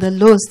and the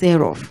lust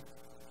thereof.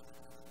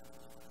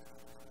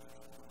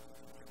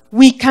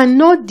 We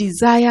cannot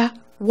desire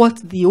what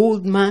the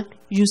old man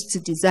used to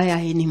desire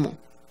anymore.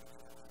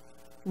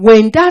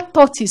 When that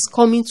thought is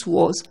coming to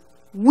us,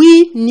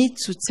 we need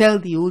to tell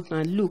the old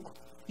man, look,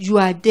 you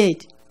are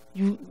dead.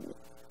 You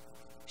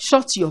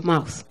shut your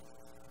mouth.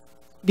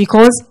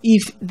 Because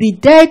if the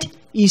dead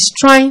is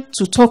trying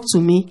to talk to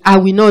me, I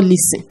will not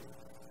listen.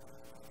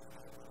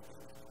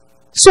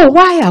 So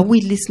why are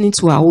we listening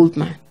to our old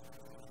man?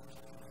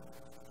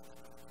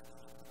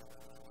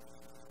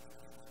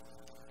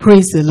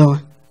 Praise the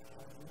Lord.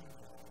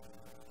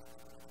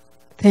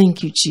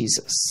 Thank you,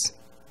 Jesus.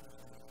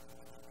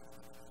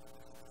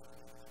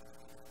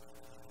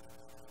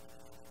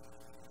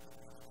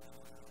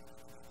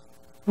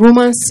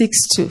 Romans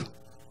 6:2.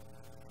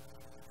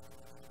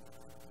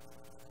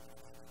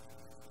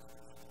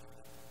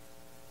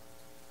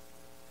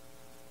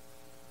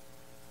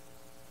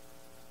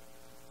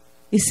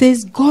 It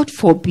says, God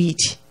forbid.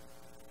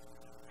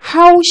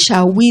 How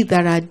shall we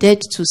that are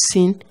dead to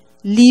sin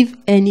live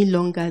any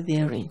longer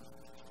therein?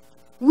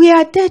 We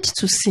are dead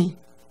to sin.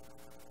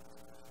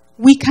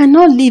 We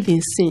cannot live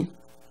in sin.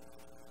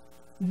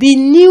 The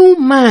new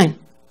man,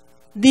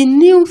 the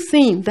new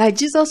thing that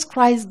Jesus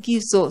Christ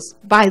gives us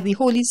by the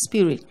Holy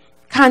Spirit,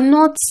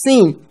 cannot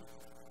sin.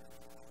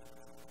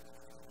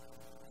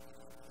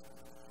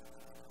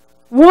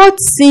 What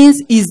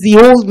sins is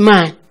the old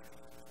man.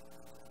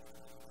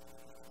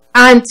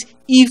 And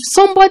if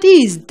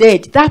somebody is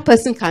dead, that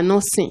person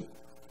cannot sin.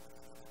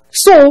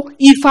 So,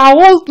 if our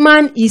old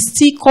man is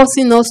still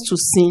causing us to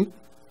sin,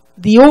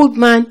 the old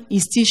man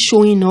is still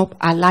showing up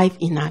alive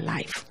in our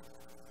life.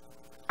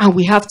 And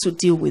we have to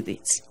deal with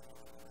it.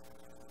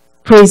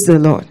 Praise the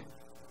Lord.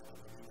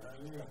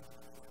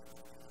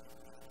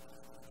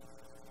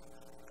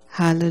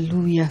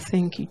 Hallelujah.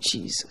 Thank you,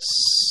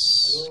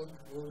 Jesus.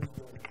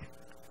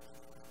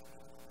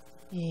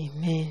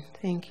 Amen.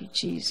 Thank you,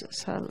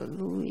 Jesus.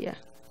 Hallelujah.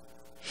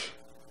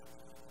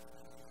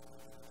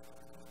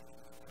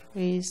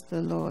 Praise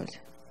the Lord.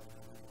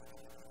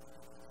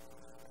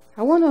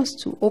 I want us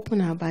to open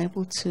our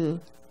Bible to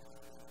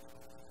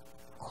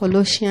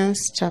Colossians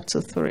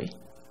chapter 3.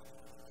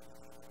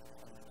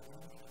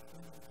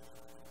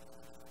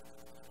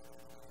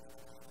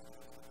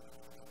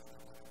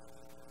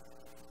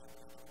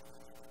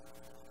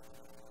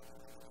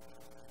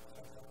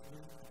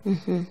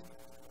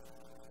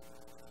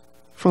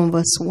 From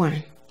verse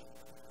 1.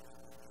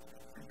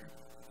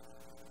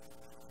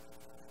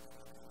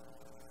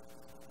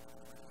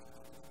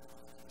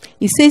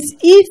 It says,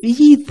 if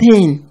ye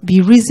then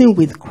be risen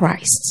with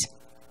Christ,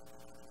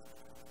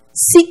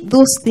 seek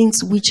those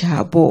things which are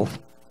above,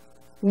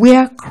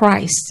 where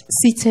Christ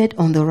seated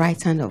on the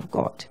right hand of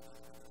God.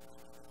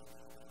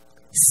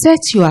 Set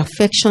your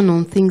affection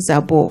on things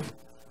above,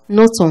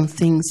 not on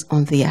things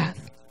on the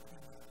earth.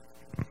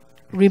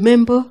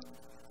 Remember,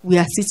 we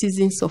are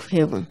citizens of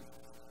heaven.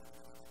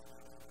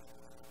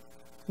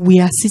 We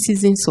are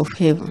citizens of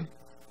heaven.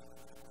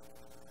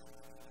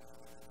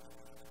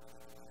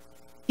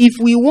 If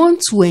we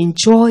want to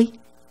enjoy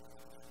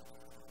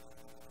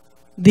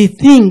the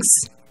things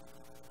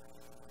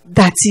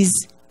that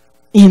is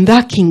in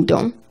that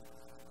kingdom,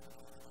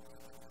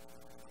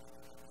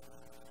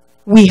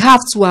 we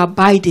have to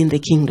abide in the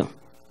kingdom.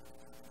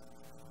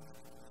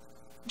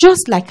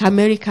 Just like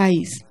America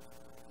is.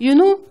 You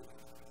know,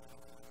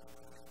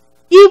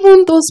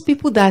 even those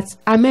people that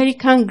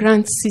American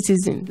grant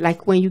citizen,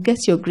 like when you get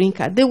your green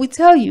card, they will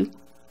tell you,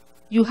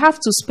 you have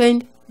to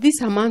spend this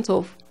amount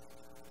of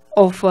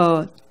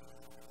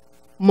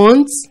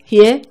months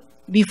here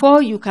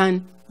before you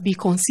can be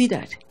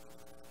considered.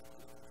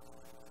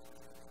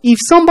 If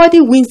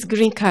somebody wins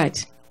green card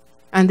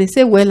and they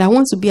say, well, I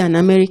want to be an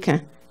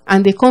American,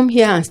 and they come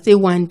here and stay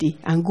one day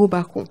and go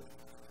back home,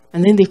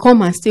 and then they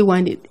come and stay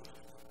one day,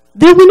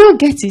 they will not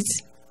get it.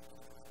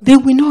 They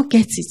will not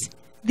get it.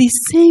 The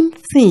same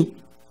thing.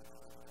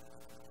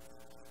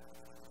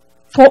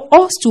 For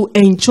us to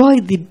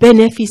enjoy the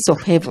benefits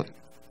of heaven,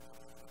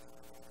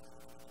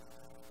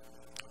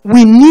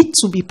 we need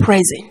to be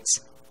present.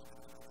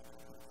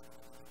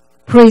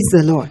 Praise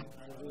the Lord.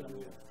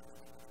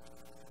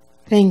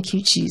 Thank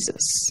you,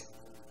 Jesus.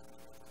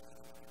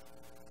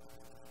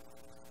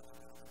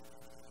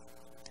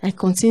 I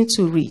continue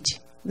to read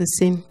the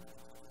same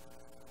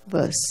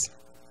verse.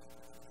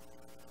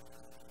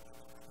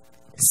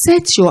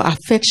 Set your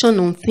affection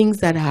on things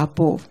that are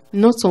above,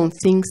 not on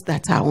things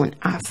that are on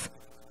earth.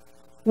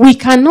 We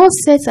cannot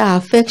set our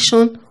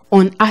affection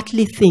on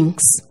earthly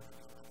things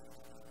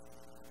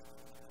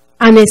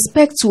and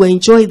expect to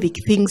enjoy the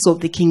things of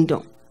the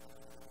kingdom.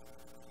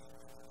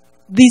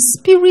 The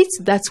spirit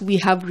that we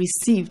have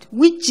received,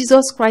 which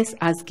Jesus Christ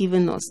has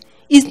given us,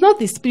 is not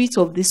the spirit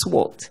of this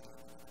world.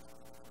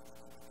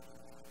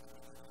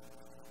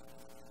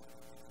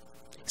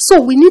 So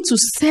we need to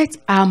set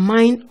our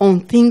mind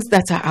on things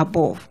that are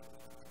above.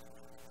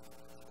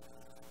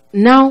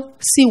 Now,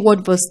 see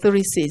what verse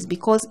 3 says,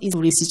 because it's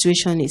where the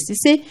situation is. It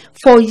says,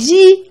 for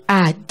ye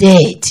are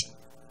dead.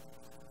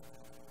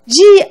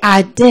 Ye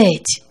are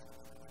dead.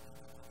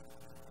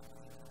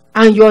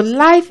 And your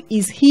life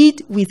is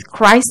hid with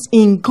Christ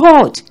in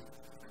God.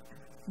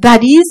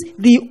 That is,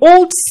 the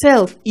old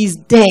self is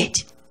dead.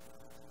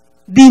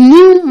 The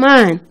new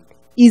man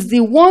is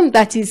the one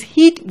that is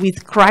hid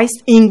with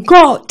Christ in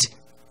God.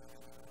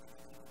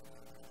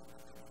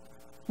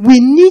 We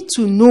need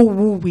to know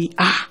who we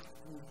are.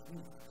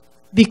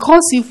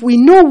 Because if we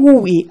know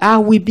who we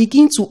are, we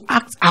begin to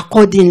act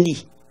accordingly.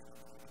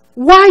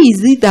 Why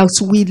is it that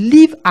we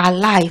live our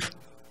life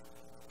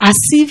as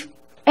if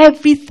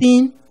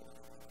everything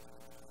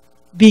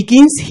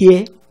begins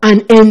here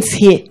and ends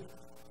here.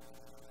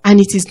 And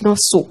it is not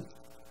so.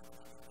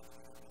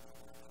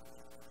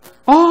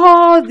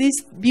 All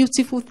these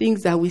beautiful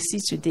things that we see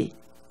today,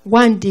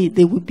 one day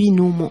there will be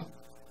no more.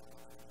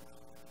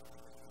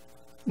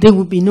 There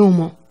will be no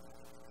more.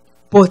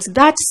 But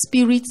that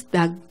spirit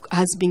that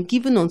has been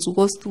given unto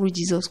us through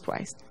Jesus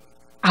Christ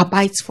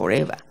abides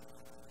forever.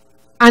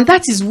 And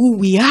that is who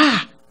we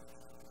are.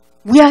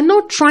 We are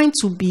not trying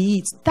to be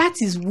it. That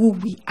is who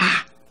we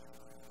are.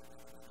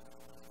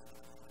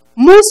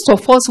 Most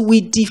of us,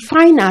 we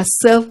define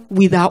ourselves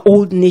with our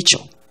old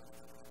nature.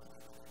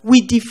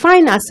 We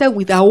define ourselves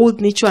with our old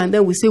nature and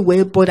then we say,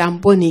 well, but I'm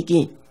born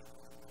again.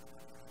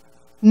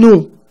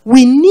 No.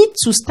 We need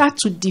to start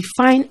to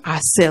define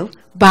ourselves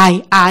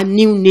by our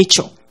new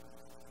nature.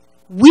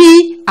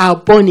 We are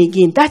born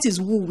again. That is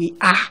who we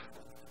are.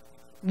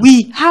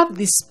 We have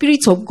the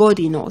Spirit of God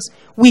in us.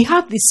 We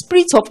have the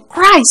Spirit of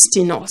Christ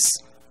in us.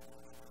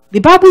 The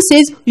Bible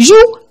says,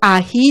 you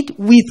are hid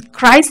with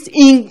Christ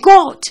in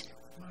God.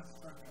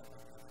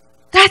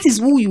 That is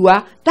who you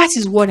are. That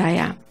is what I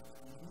am.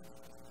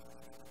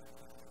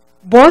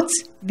 But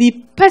the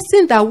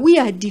person that we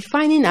are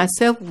defining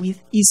ourselves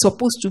with is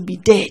supposed to be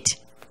dead.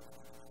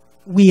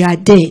 We are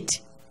dead.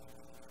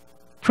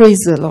 Praise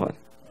the Lord.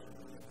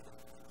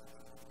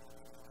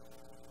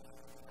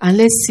 And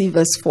let's see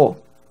verse 4.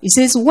 It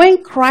says,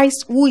 when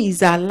Christ who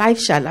is our life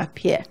shall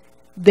appear,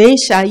 then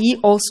shall ye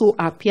also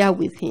appear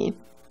with him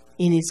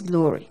in his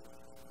glory.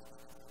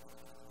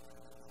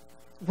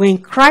 When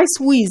Christ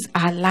who is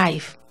our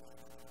life,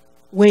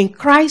 when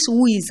Christ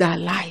who is our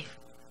life,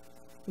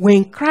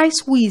 when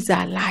Christ who is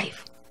our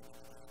life,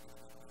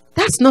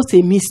 that's not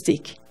a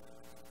mistake.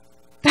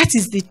 That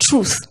is the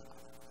truth.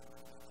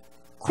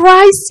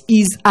 Christ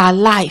is our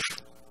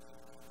life.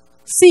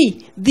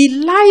 See, the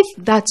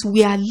life that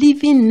we are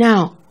living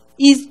now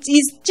is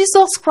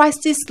Jesus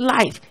Christ's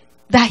life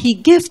that he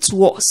gave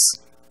to us.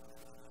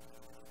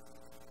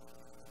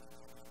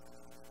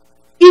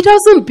 It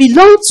doesn't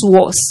belong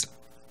to us.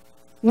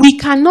 We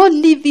cannot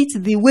live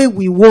it the way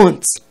we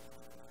want.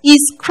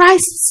 It's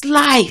Christ's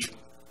life.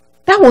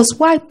 That was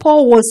why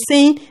Paul was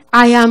saying,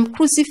 I am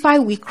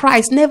crucified with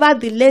Christ.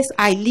 Nevertheless,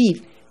 I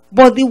live.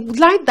 But the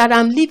life that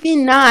I'm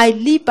living now, I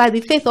live by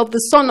the faith of the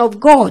Son of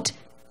God.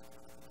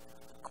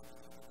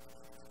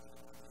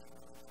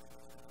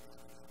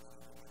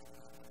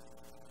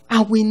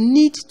 And we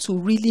need to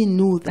really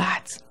know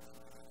that.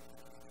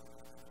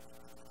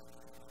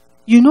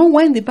 You know,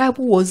 when the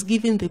Bible was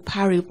giving the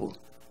parable,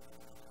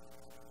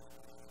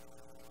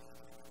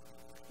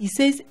 it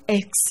says,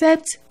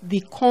 except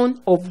the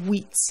corn of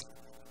wheat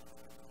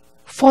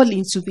fall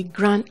into the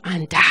ground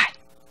and die,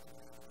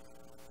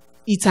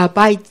 it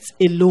abides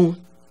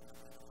alone.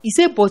 He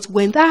said, but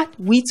when that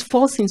wheat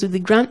falls into the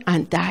ground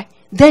and die,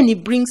 then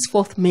it brings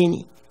forth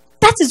many.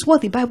 That is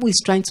what the Bible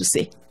is trying to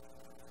say.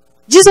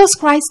 Jesus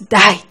Christ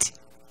died.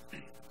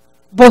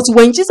 But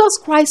when Jesus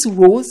Christ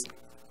rose,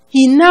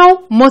 he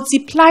now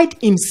multiplied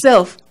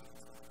himself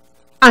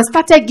and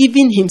started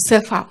giving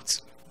himself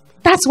out.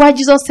 That's why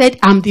Jesus said,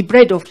 I'm the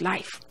bread of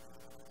life.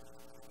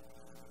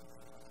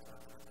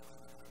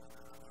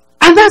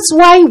 And that's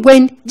why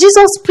when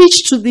Jesus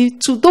preached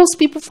to those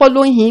people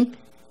following him,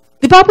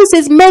 the Bible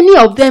says many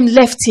of them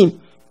left him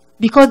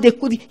because it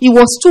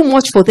was too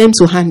much for them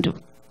to handle.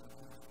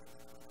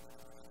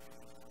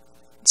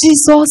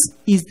 Jesus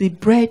is the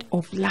bread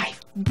of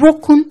life,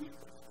 broken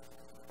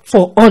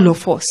for all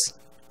of us.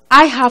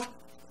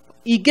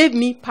 He gave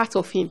me part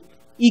of him.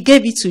 He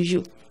gave it to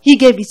you. He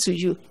gave it to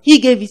you. He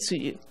gave it to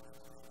you.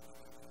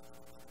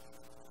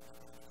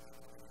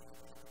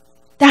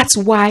 That's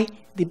why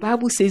the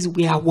Bible says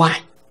we are one.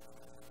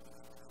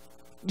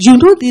 Do you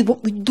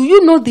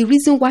know the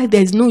reason why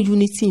there is no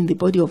unity in the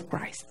body of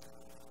Christ?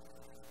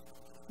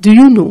 Do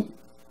you know?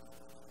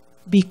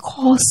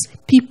 Because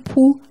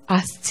people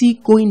are still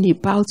going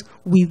about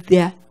with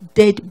their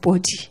dead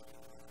body.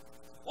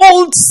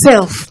 Old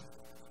self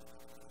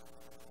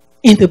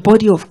in the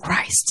body of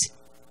Christ.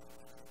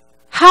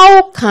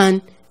 How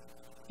can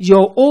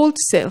your old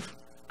self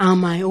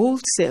and my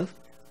old self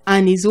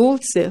and his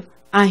old self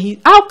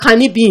how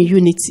can it be in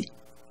unity?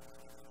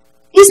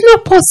 It's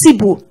not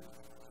possible.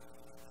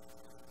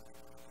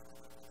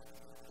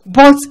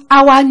 But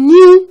our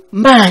new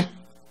man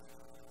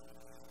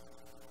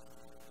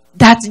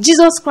that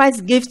Jesus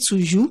Christ gave to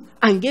you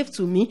and gave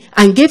to me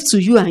and gave to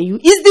you and you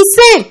is the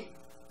same.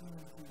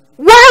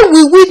 Why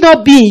will we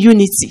not be in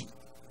unity?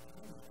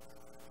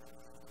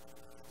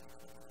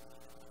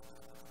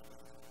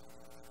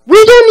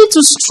 We don't need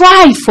to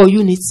strive for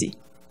unity.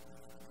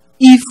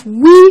 If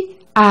we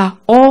are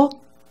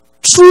all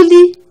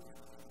truly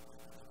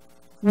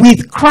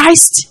with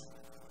Christ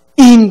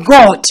in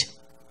God,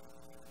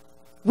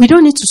 we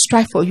don't need to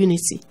strive for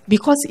unity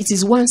because it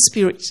is one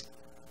spirit.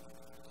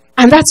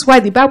 And that's why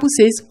the Bible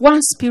says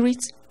one spirit,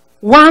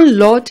 one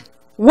Lord,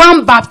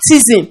 one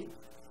baptism.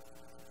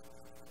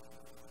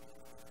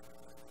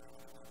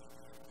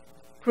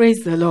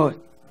 Praise the Lord.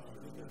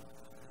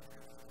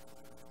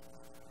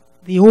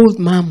 The old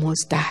man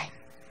must die.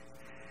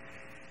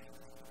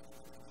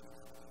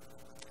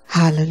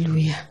 Hallelujah.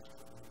 Hallelujah.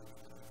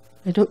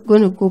 I'm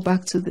going to go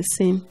back to the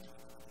same.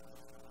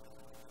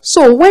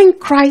 So when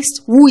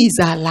Christ, who is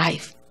our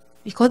life,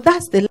 because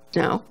that's the life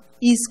now,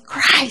 is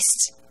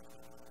Christ.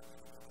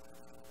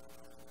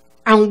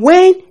 And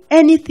when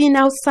anything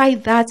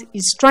outside that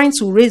is trying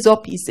to raise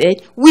up his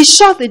head, we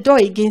shut the door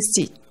against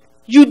it.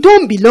 You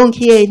don't belong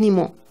here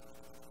anymore.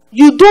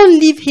 You don't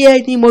live here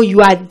anymore. You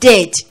are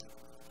dead.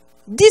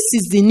 This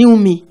is the new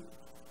me.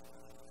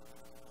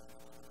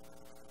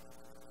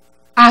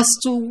 As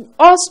to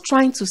us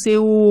trying to say,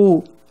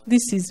 oh,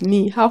 this is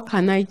me. How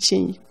can I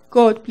change?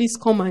 God, please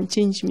come and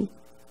change me.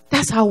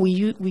 That's how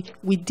we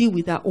deal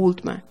with that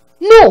old man.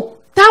 No,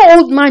 that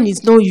old man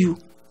is not you.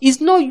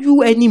 It's not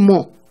you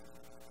anymore.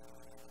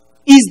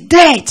 Is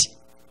dead.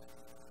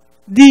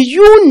 The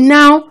you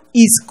now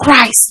is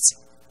Christ.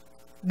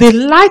 The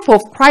life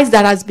of Christ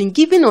that has been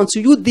given unto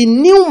you, the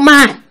new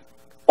man.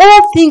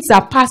 All things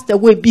are passed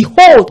away.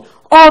 Behold,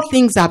 all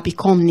things are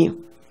become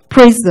new.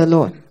 Praise the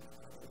Lord.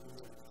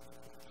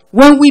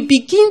 When we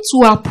begin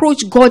to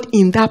approach God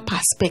in that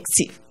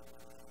perspective,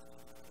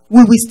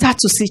 we will start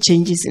to see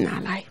changes in our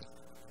life.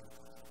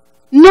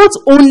 Not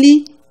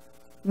only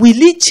will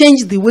it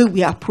change the way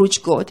we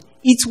approach God,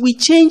 it will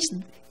change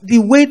the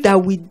way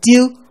that we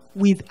deal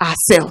with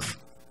ourselves.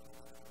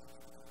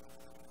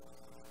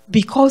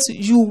 Because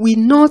you will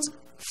not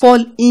fall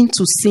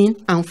into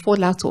sin and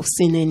fall out of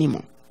sin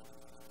anymore.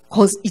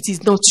 Because it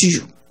is not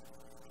you.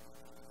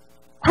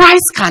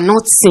 Christ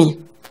cannot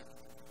sin.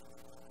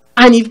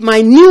 And if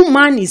my new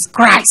man is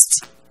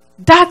Christ,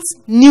 that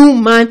new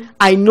man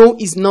I know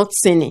is not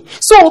sinning.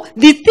 So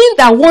the thing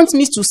that wants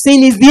me to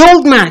sin is the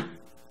old man.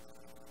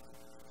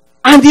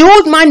 And the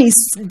old man is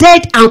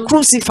dead and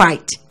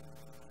crucified.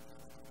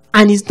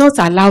 And is not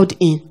allowed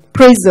in.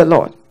 Praise the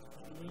Lord.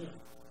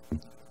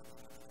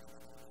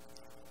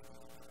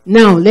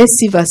 Now, let's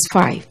see verse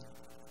 5.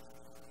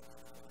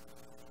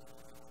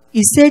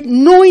 He said,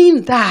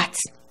 knowing that,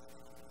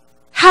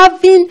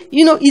 having,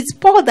 it's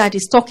Paul that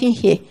is talking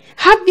here,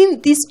 having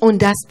this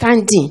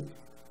understanding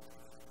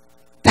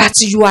that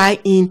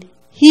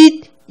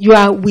you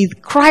are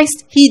with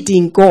Christ hid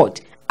in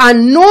God,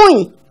 and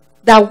knowing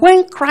that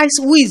when Christ,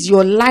 who is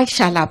your life,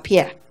 shall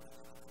appear,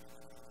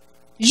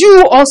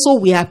 you also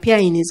will appear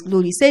in his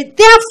glory. He said,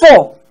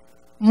 therefore,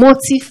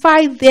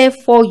 mortify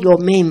therefore your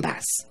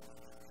members,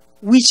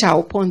 which are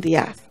upon the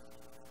earth.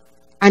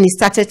 And he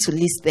started to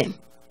list them.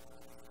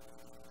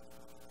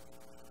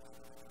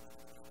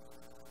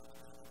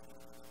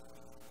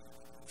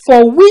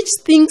 For which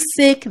things'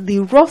 sake the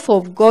wrath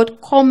of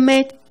God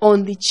cometh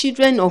on the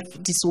children of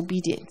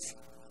disobedience.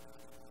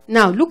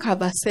 Now look at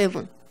verse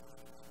 7.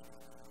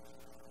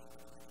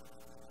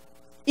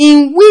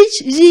 In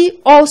which ye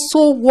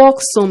also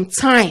walked some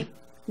time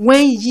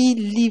when ye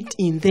lived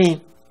in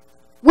them.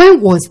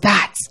 When was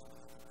that?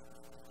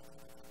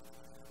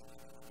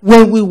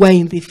 When we were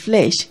in the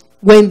flesh.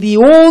 When the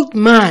old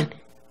man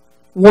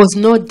was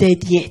not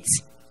dead yet.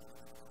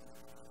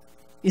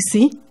 You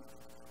see?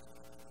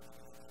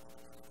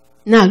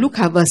 Now look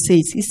at verse 8.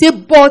 He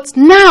said, but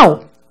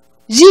now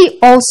ye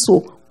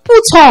also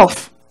put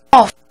off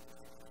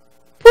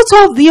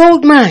the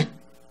old man.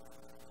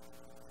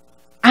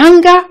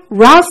 Anger,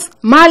 wrath,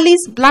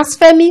 malice,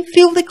 blasphemy,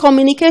 filthy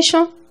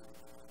communication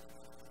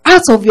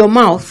out of your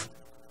mouth.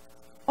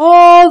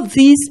 All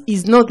this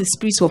is not the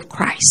Spirit of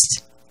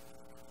Christ.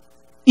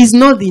 Is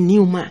not the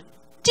new man.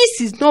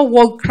 This is not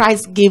what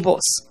Christ gave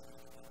us.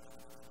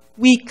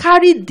 We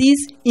carried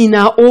this in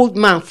our old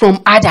man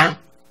from Adam.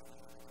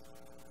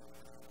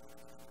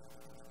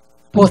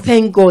 But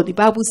thank God, the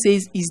Bible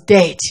says he's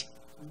dead.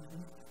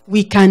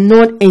 We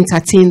cannot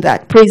entertain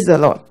that. Praise the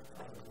Lord.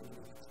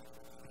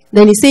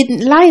 Then he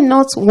said, lie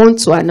not one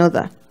to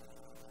another,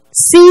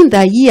 seeing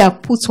that ye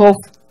have put off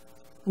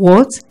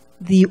what?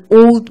 The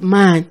old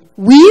man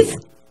with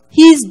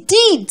his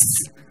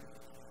deeds.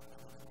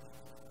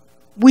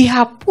 We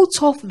have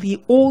put off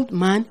the old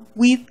man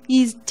with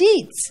his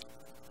deeds.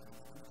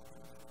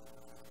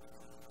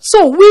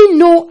 So we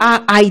know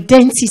our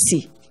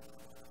identity.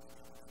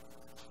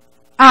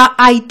 Our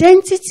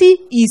identity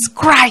is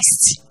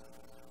Christ.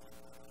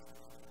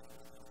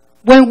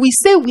 When we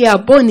say we are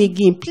born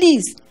again,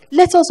 please,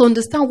 let us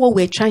understand what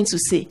we're trying to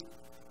say.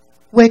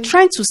 We're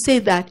trying to say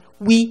that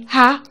we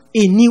have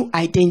a new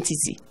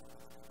identity.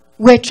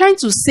 We're trying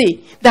to say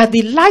that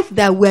the life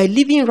that we're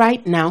living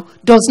right now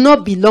does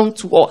not belong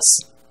to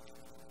us.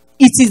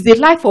 It is the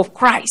life of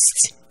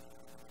Christ.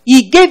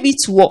 He gave it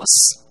to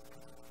us.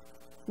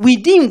 We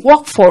didn't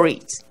work for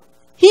it.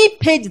 He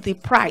paid the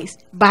price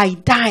by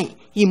dying.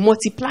 He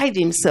multiplied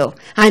himself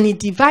and he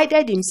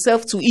divided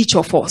himself to each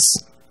of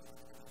us.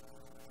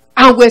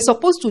 And we're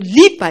supposed to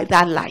live by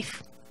that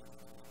life.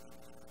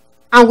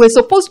 And we're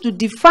supposed to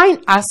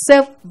define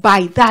ourselves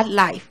by that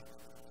life.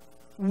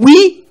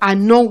 We are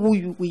not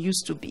who we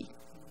used to be.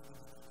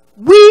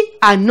 We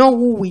are not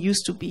who we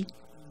used to be.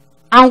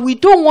 And we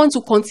don't want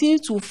to continue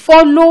to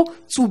follow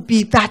to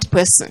be that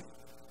person.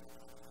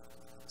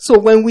 So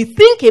when we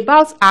think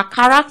about our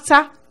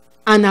character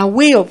and our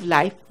way of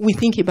life, we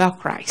think about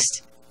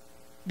Christ.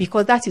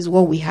 Because that is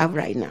what we have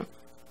right now.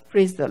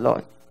 Praise the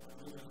Lord.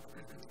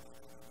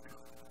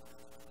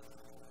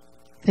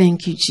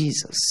 Thank you,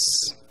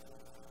 Jesus.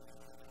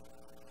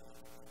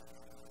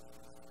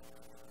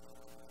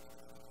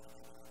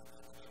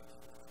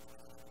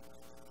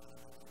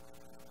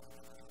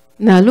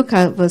 Now look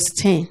at verse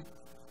 10.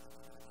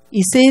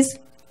 It says,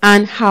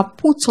 and have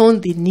put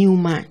on the new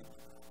man.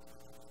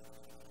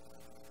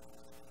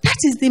 That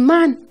is the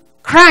man,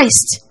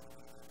 Christ,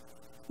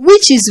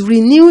 which is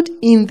renewed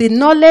in the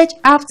knowledge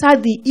after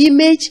the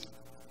image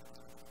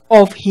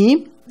of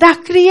him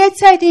that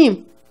created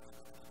him.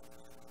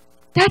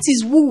 That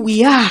is who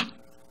we are.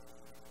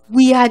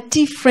 We are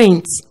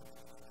different.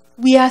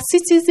 We are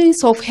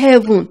citizens of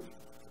heaven.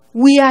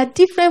 We are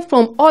different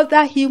from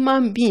other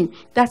human beings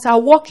that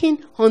are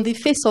walking on the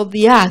face of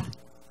the earth.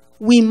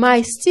 We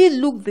might still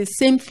look the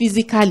same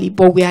physically,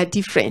 but we are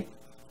different.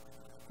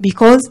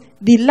 Because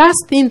the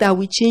last thing that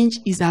we change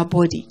is our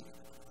body.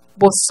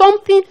 But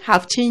something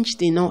have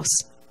changed in us.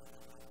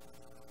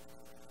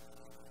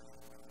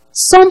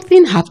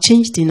 Something have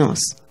changed in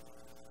us.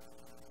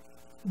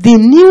 The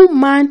new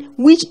man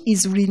which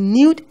is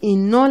renewed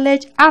in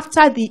knowledge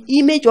after the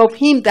image of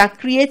him that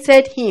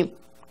created him,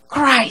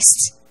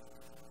 Christ.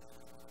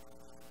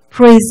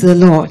 Praise the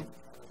Lord.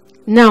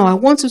 Now I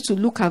want you to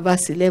look at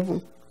verse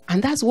 11.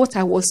 And that's what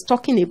I was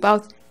talking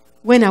about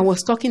when I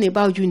was talking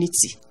about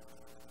unity.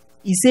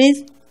 He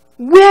says,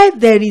 where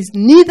there is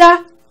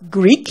neither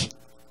Greek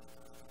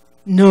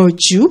nor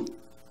Jew,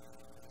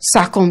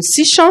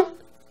 circumcision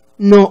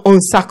nor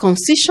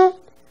uncircumcision,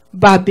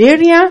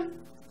 barbarian,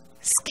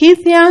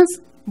 Scythians,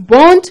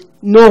 bond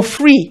nor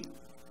free.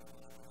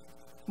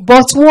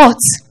 But what?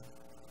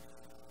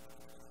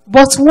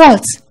 But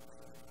what?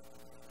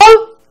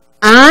 All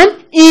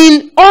and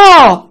in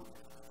all.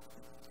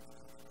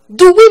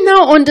 Do we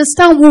now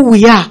understand who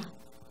we are?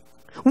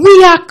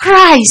 We are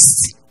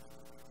Christ.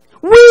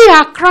 We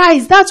are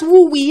Christ. That's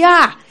who we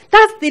are.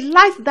 That's the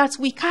life that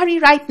we carry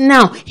right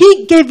now.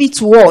 He gave it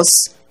to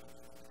us.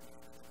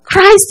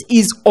 Christ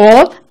is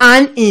all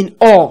and in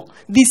all.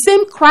 The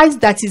same Christ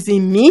that is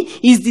in me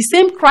is the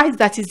same Christ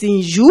that is in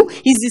you.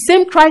 Is the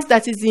same Christ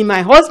that is in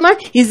my husband.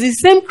 Is the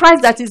same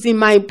Christ that is in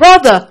my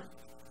brother.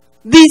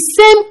 The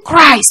same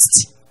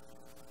Christ.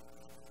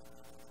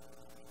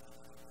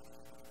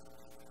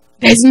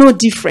 There's no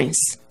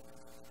difference.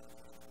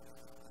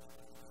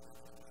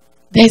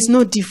 There's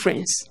no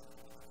difference.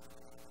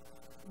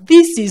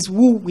 This is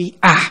who we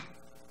are.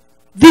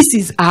 This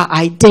is our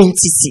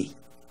identity.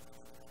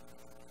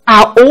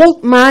 Our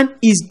old man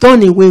is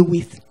done away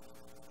with.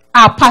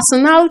 Our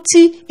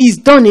personality is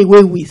done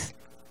away with.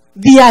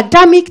 The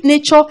Adamic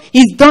nature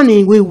is done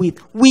away with.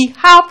 We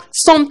have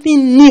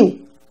something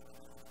new.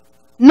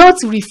 Not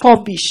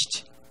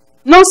refurbished.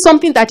 Not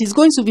something that is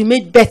going to be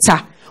made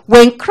better.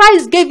 When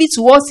Christ gave it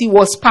to us, he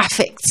was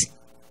perfect.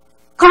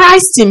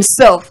 Christ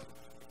himself,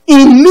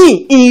 in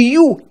me, in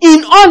you,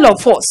 in all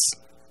of us.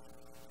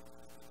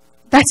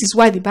 That is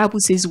why the Bible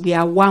says we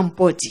are one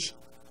body.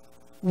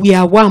 We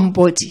are one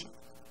body.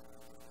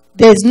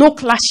 There is no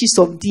clashes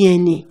of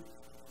DNA.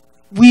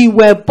 We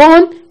were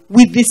born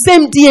with the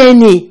same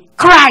DNA,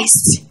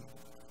 Christ.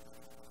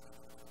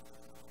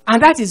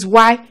 And that is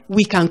why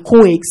we can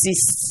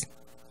coexist.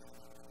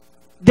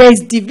 There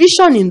is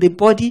division in the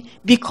body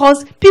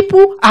because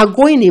people are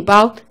going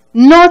about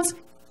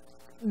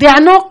they are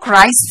not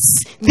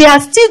Christs. They are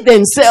still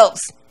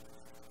themselves.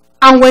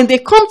 And when they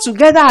come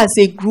together as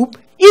a group,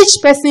 each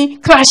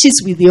person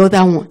clashes with the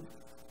other one.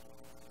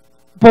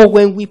 But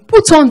when we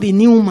put on the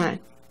new man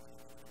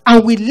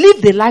and we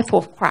live the life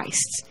of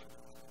Christ,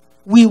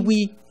 we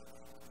will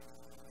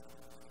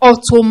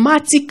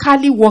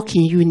automatically walk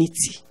in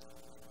unity.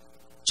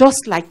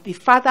 Just like the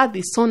Father,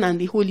 the Son, and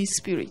the Holy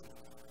Spirit.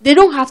 They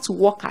don't have to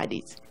work at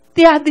it.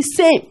 They are the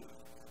same.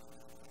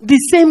 The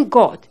same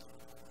God.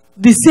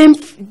 The same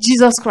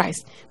Jesus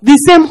Christ. The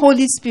same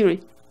Holy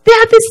Spirit. They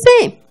are the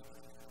same.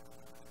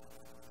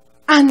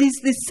 And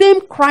it's the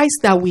same Christ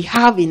that we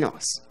have in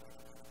us.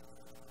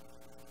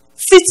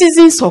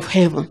 Citizens of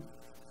heaven.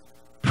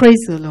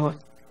 Praise the Lord.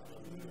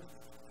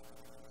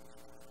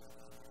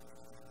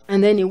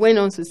 And then he went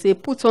on to say,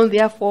 put on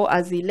therefore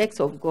as the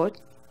elect of God,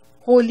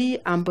 holy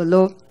and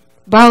beloved,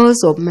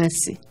 bowels of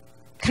mercy,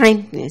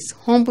 kindness,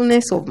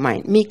 humbleness of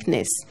mind,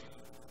 meekness.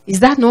 Is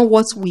that not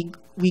what we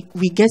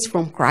get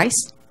from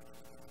Christ?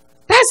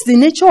 That's the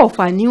nature of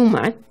our new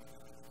man.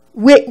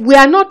 We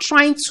are not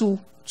trying to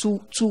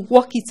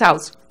work it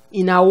out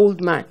in our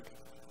old man.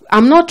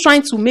 I'm not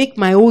trying to make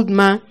my old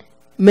man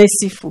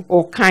merciful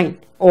or kind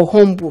or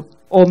humble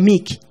or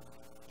meek.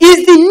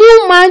 It's the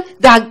new man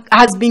that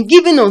has been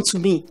given unto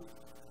me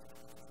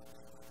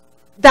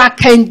that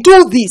can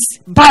do this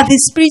by the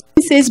Spirit.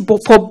 It says, but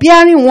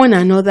forbearing one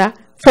another,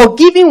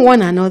 forgiving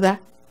one another.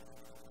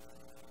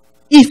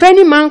 If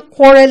any man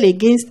quarrel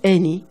against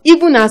any,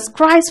 even as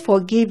Christ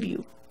forgave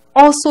you,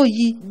 also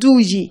ye do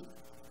ye.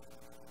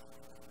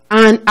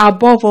 And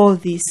above all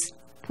this,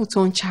 put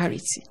on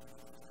charity,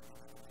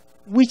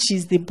 which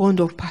is the bond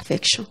of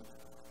perfection.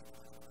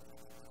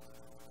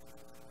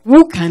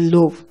 Who can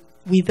love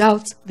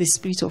without the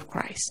Spirit of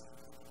Christ?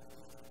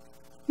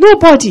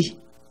 Nobody.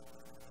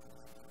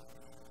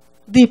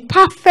 The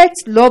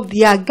perfect love,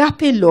 the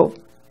agape love,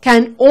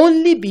 can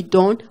only be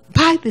done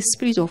by the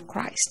Spirit of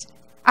Christ.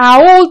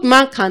 Our old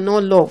man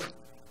cannot love.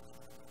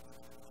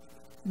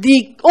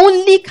 The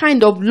only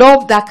kind of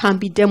love that can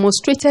be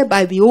demonstrated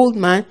by the old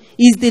man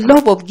is the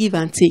love of give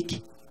and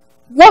take.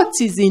 What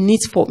is in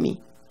it for me?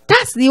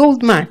 That's the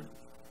old man.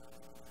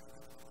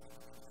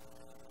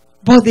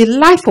 But the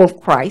life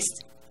of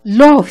Christ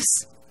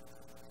loves,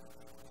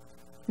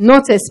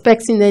 not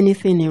expecting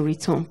anything in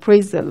return.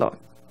 Praise the Lord.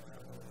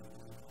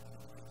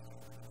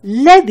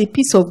 Let the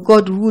peace of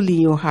God rule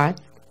in your heart,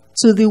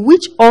 to the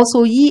which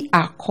also ye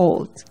are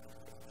called,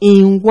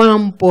 in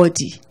one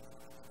body.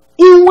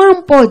 In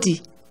one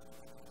body.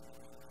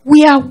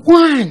 We are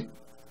one.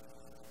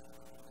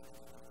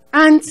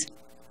 And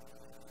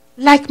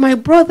like my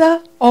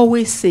brother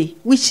always say,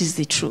 which is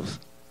the truth,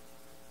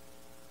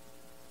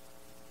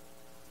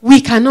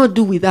 we cannot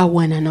do without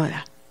one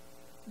another.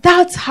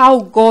 That's how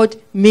God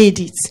made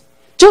it.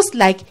 Just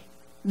like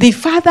the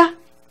Father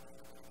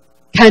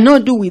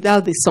cannot do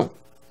without the Son.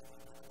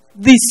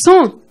 The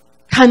Son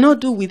cannot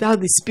do without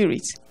the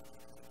Spirit.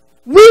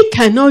 We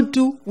cannot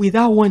do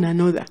without one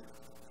another.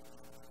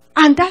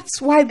 And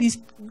that's why the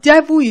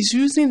devil is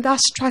using that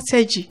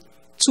strategy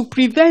to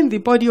prevent the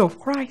body of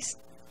Christ.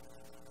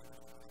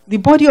 The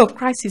body of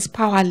Christ is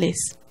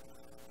powerless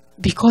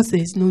because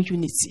there is no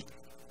unity.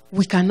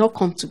 We cannot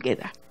come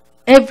together.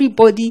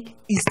 Everybody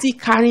is still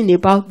carrying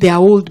about their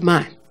old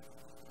man.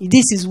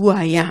 This is who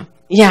I am.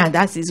 Yeah,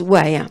 that is who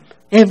I am.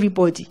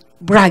 Everybody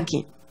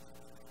bragging.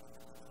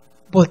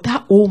 But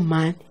that old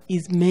man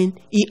is meant,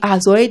 he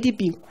has already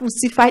been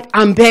crucified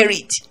and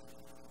buried.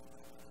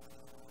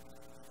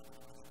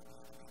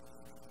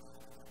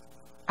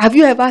 Have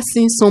you ever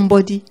seen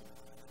somebody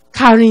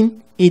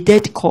carrying a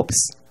dead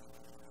corpse?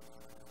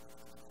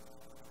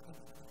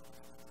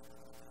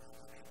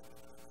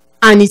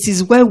 And it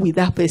is well with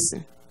that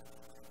person.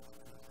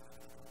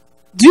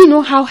 Do you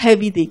know how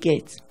heavy they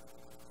get?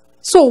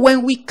 So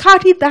when we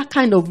carry that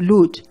kind of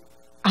load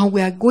and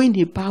we are going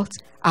about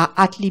our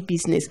earthly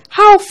business,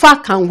 how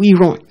far can we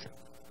run?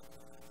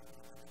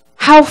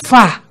 How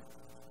far?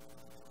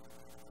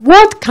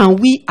 What can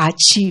we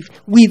achieve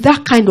with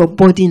that kind of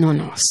burden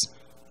on us?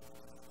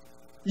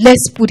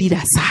 Let's put it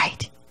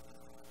aside.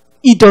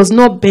 It does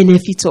not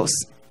benefit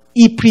us.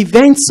 It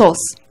prevents us.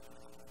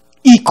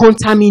 It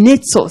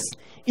contaminates us.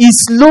 It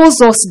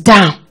slows us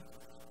down.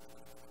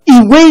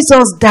 It weighs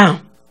us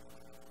down.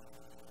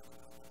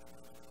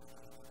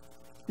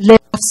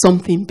 Let's have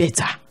something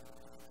better.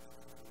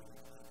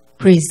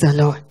 Praise the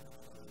Lord.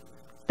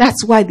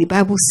 That's why the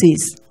Bible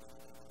says,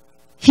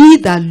 he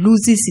that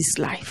loses his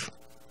life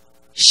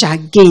shall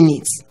gain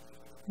it.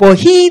 But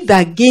he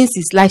that gains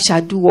his life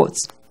shall do what?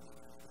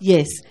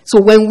 Yes.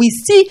 So when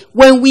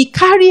we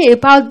carry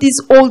about this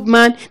old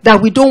man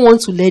that we don't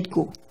want to let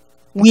go,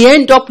 we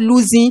end up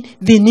losing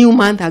the new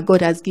man that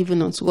God has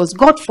given unto us.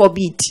 God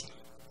forbid.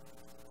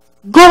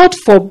 God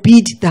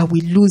forbid that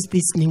we lose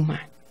this new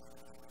man.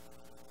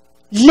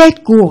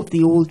 Let go of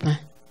the old man.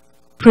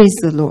 Praise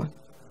the Lord.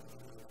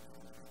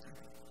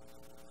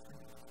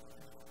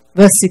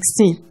 Verse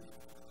 16.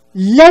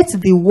 Let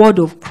the word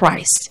of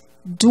Christ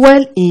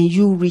dwell in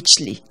you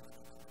richly,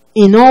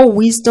 in all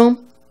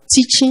wisdom,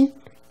 teaching,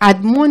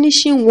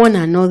 admonishing one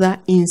another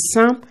in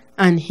psalms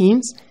and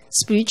hymns,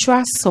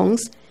 spiritual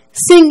songs,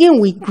 singing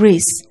with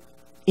grace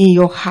in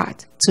your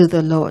heart to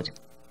the Lord.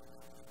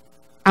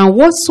 And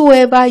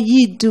whatsoever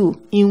ye do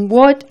in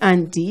word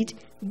and deed,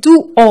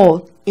 do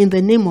all in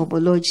the name of the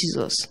Lord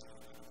Jesus,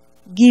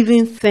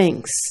 giving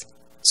thanks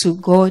to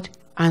God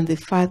and the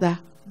Father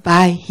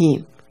by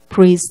him.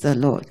 Praise the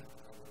Lord.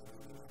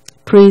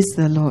 Praise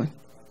the Lord.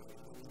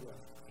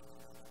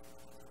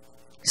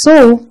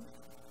 So,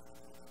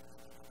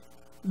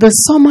 the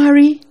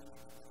summary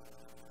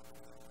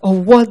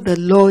of what the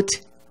Lord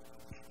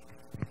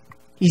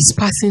is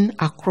passing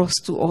across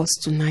to us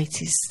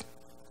tonight is,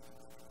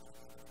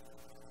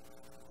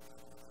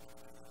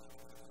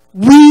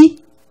 we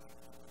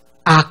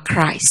are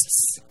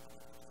Christ's.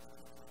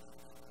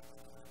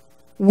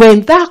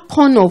 When that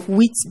corn of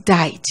wheat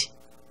died,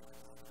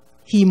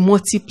 he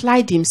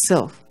multiplied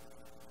himself.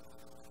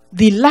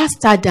 The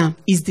last Adam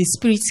is the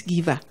Spirit's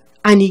giver,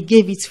 and he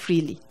gave it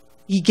freely.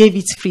 He gave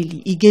it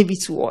freely. He gave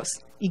it to us.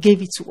 He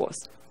gave it to us.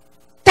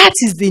 That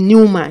is the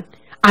new man.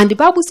 And the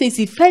Bible says,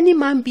 if any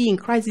man be in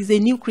Christ, is a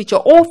new creature.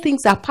 All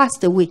things are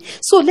passed away.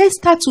 So let's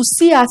start to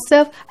see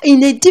ourselves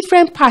in a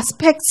different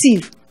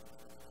perspective.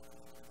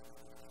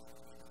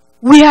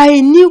 We are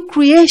a new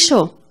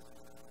creation.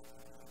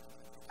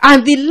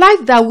 And the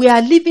life that we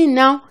are living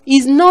now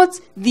is not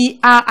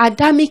our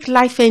Adamic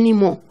life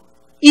anymore.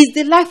 It's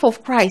the life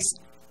of Christ.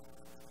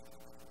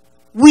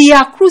 We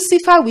are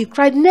crucified with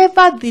Christ.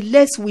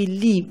 Nevertheless we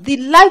live. The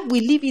life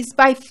we live is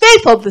by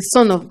faith of the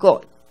Son of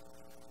God.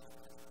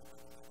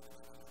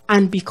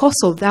 And because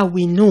of that,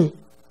 we know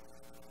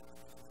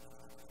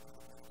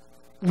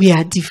we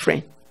are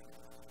different.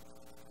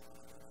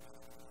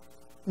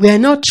 We are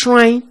not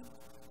trying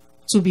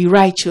to be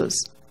righteous.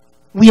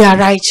 We are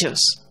righteous.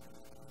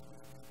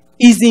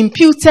 is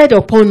imputed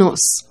upon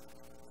us,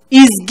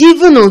 is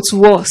given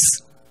unto us.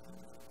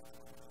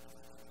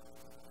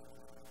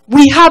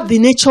 We have the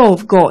nature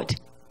of God.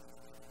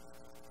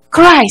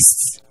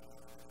 Christ.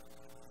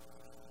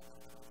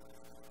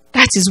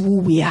 That is who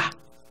we are.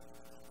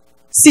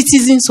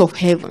 Citizens of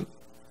heaven.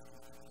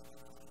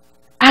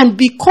 And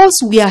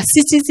because we are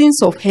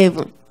citizens of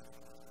heaven,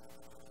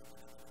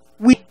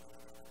 we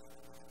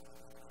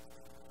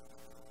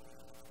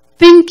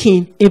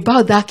thinking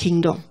about that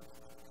kingdom.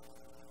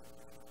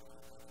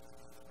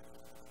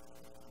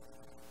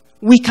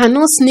 We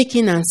cannot sneak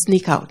in and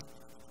sneak out.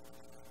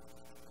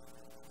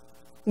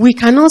 We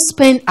cannot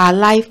spend our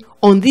life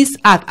on this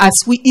earth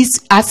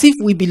as if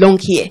we belong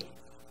here.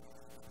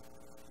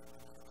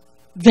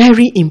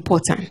 Very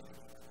important.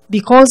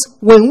 Because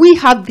when we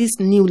have this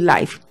new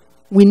life,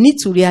 we need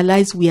to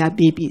realize we are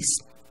babies.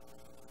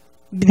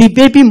 The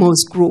baby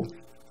must grow.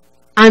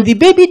 And the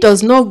baby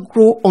does not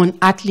grow on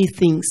earthly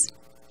things.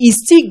 It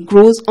still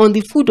grows on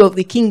the food of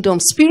the kingdom,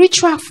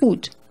 spiritual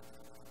food.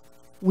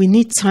 We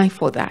need time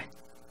for that.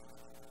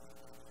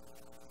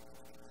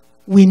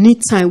 We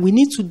need time. We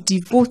need to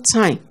devote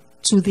time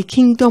to the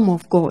kingdom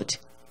of God.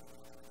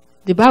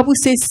 The Bible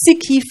says,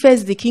 seek ye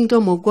first the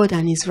kingdom of God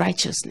and his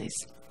righteousness.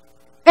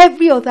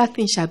 Every other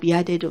thing shall be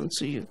added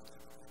unto you.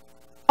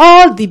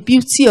 All the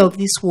beauty of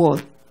this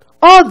world,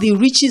 all the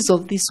riches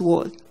of this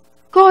world,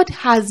 God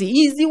has it.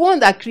 He is the one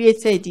that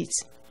created it.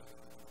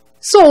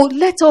 So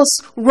let us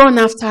run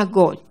after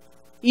God.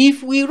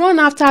 If we run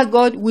after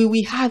God, we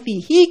will have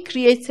it. He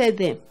created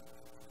them.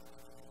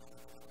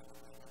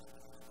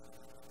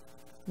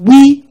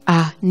 We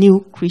are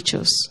new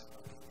creatures.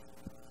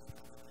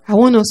 I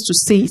want us to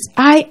say it.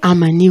 I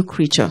am a new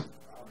creature.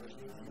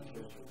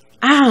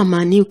 I am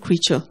a new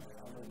creature.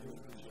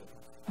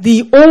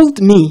 The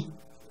old me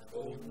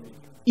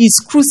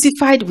is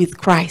crucified with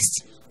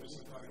Christ.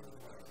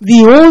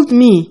 The old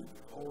me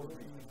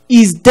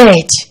is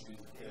dead.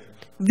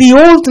 The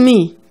old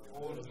me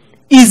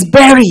is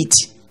buried.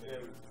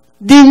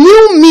 The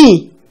new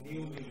me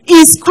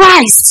is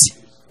Christ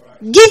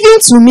given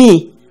to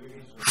me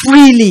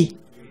freely.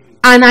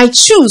 And I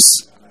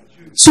choose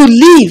to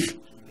live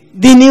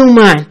the new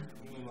man.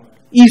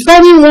 If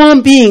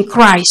anyone be in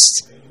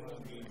Christ,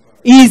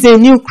 he is a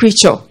new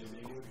creature.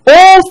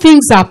 All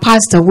things are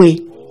passed away.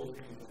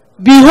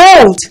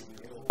 Behold,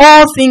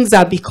 all things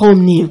are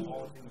become new.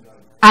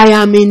 I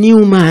am a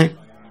new man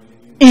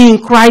in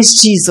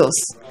Christ Jesus.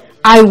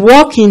 I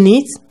walk in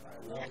it.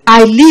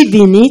 I live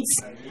in it.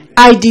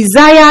 I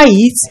desire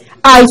it.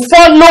 I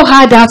follow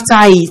hard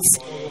after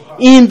it.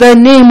 In the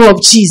name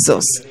of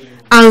Jesus.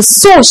 And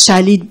so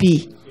shall it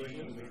be.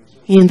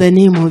 In the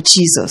name of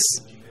Jesus.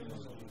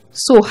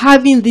 So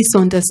having this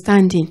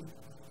understanding,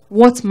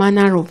 what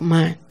manner of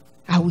man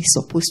are we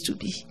supposed to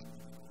be?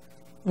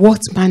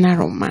 What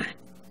manner of man?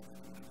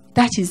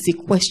 That is the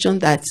question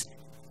that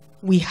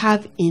we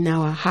have in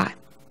our heart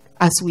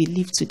as we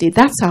live today.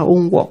 That's our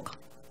own work.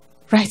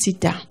 Write it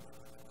down.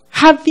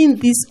 Having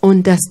this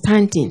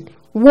understanding,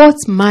 what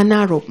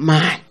manner of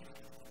man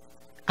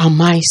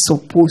am I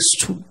supposed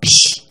to be?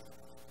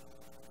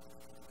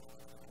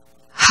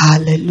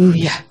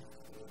 Hallelujah.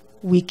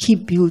 We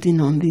keep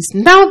building on this.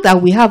 Now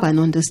that we have an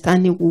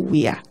understanding who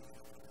we are,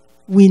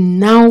 we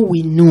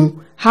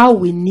know how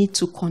we need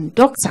to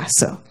conduct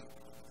ourselves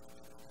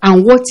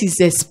and what is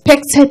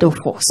expected of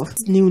us, of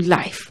new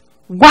life.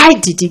 Why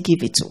did he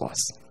give it to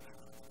us?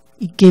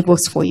 He gave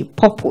us for a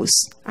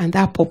purpose, and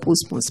that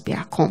purpose must be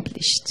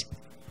accomplished.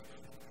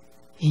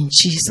 In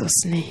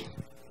Jesus' name.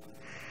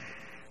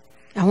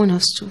 I want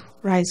us to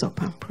rise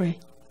up and pray.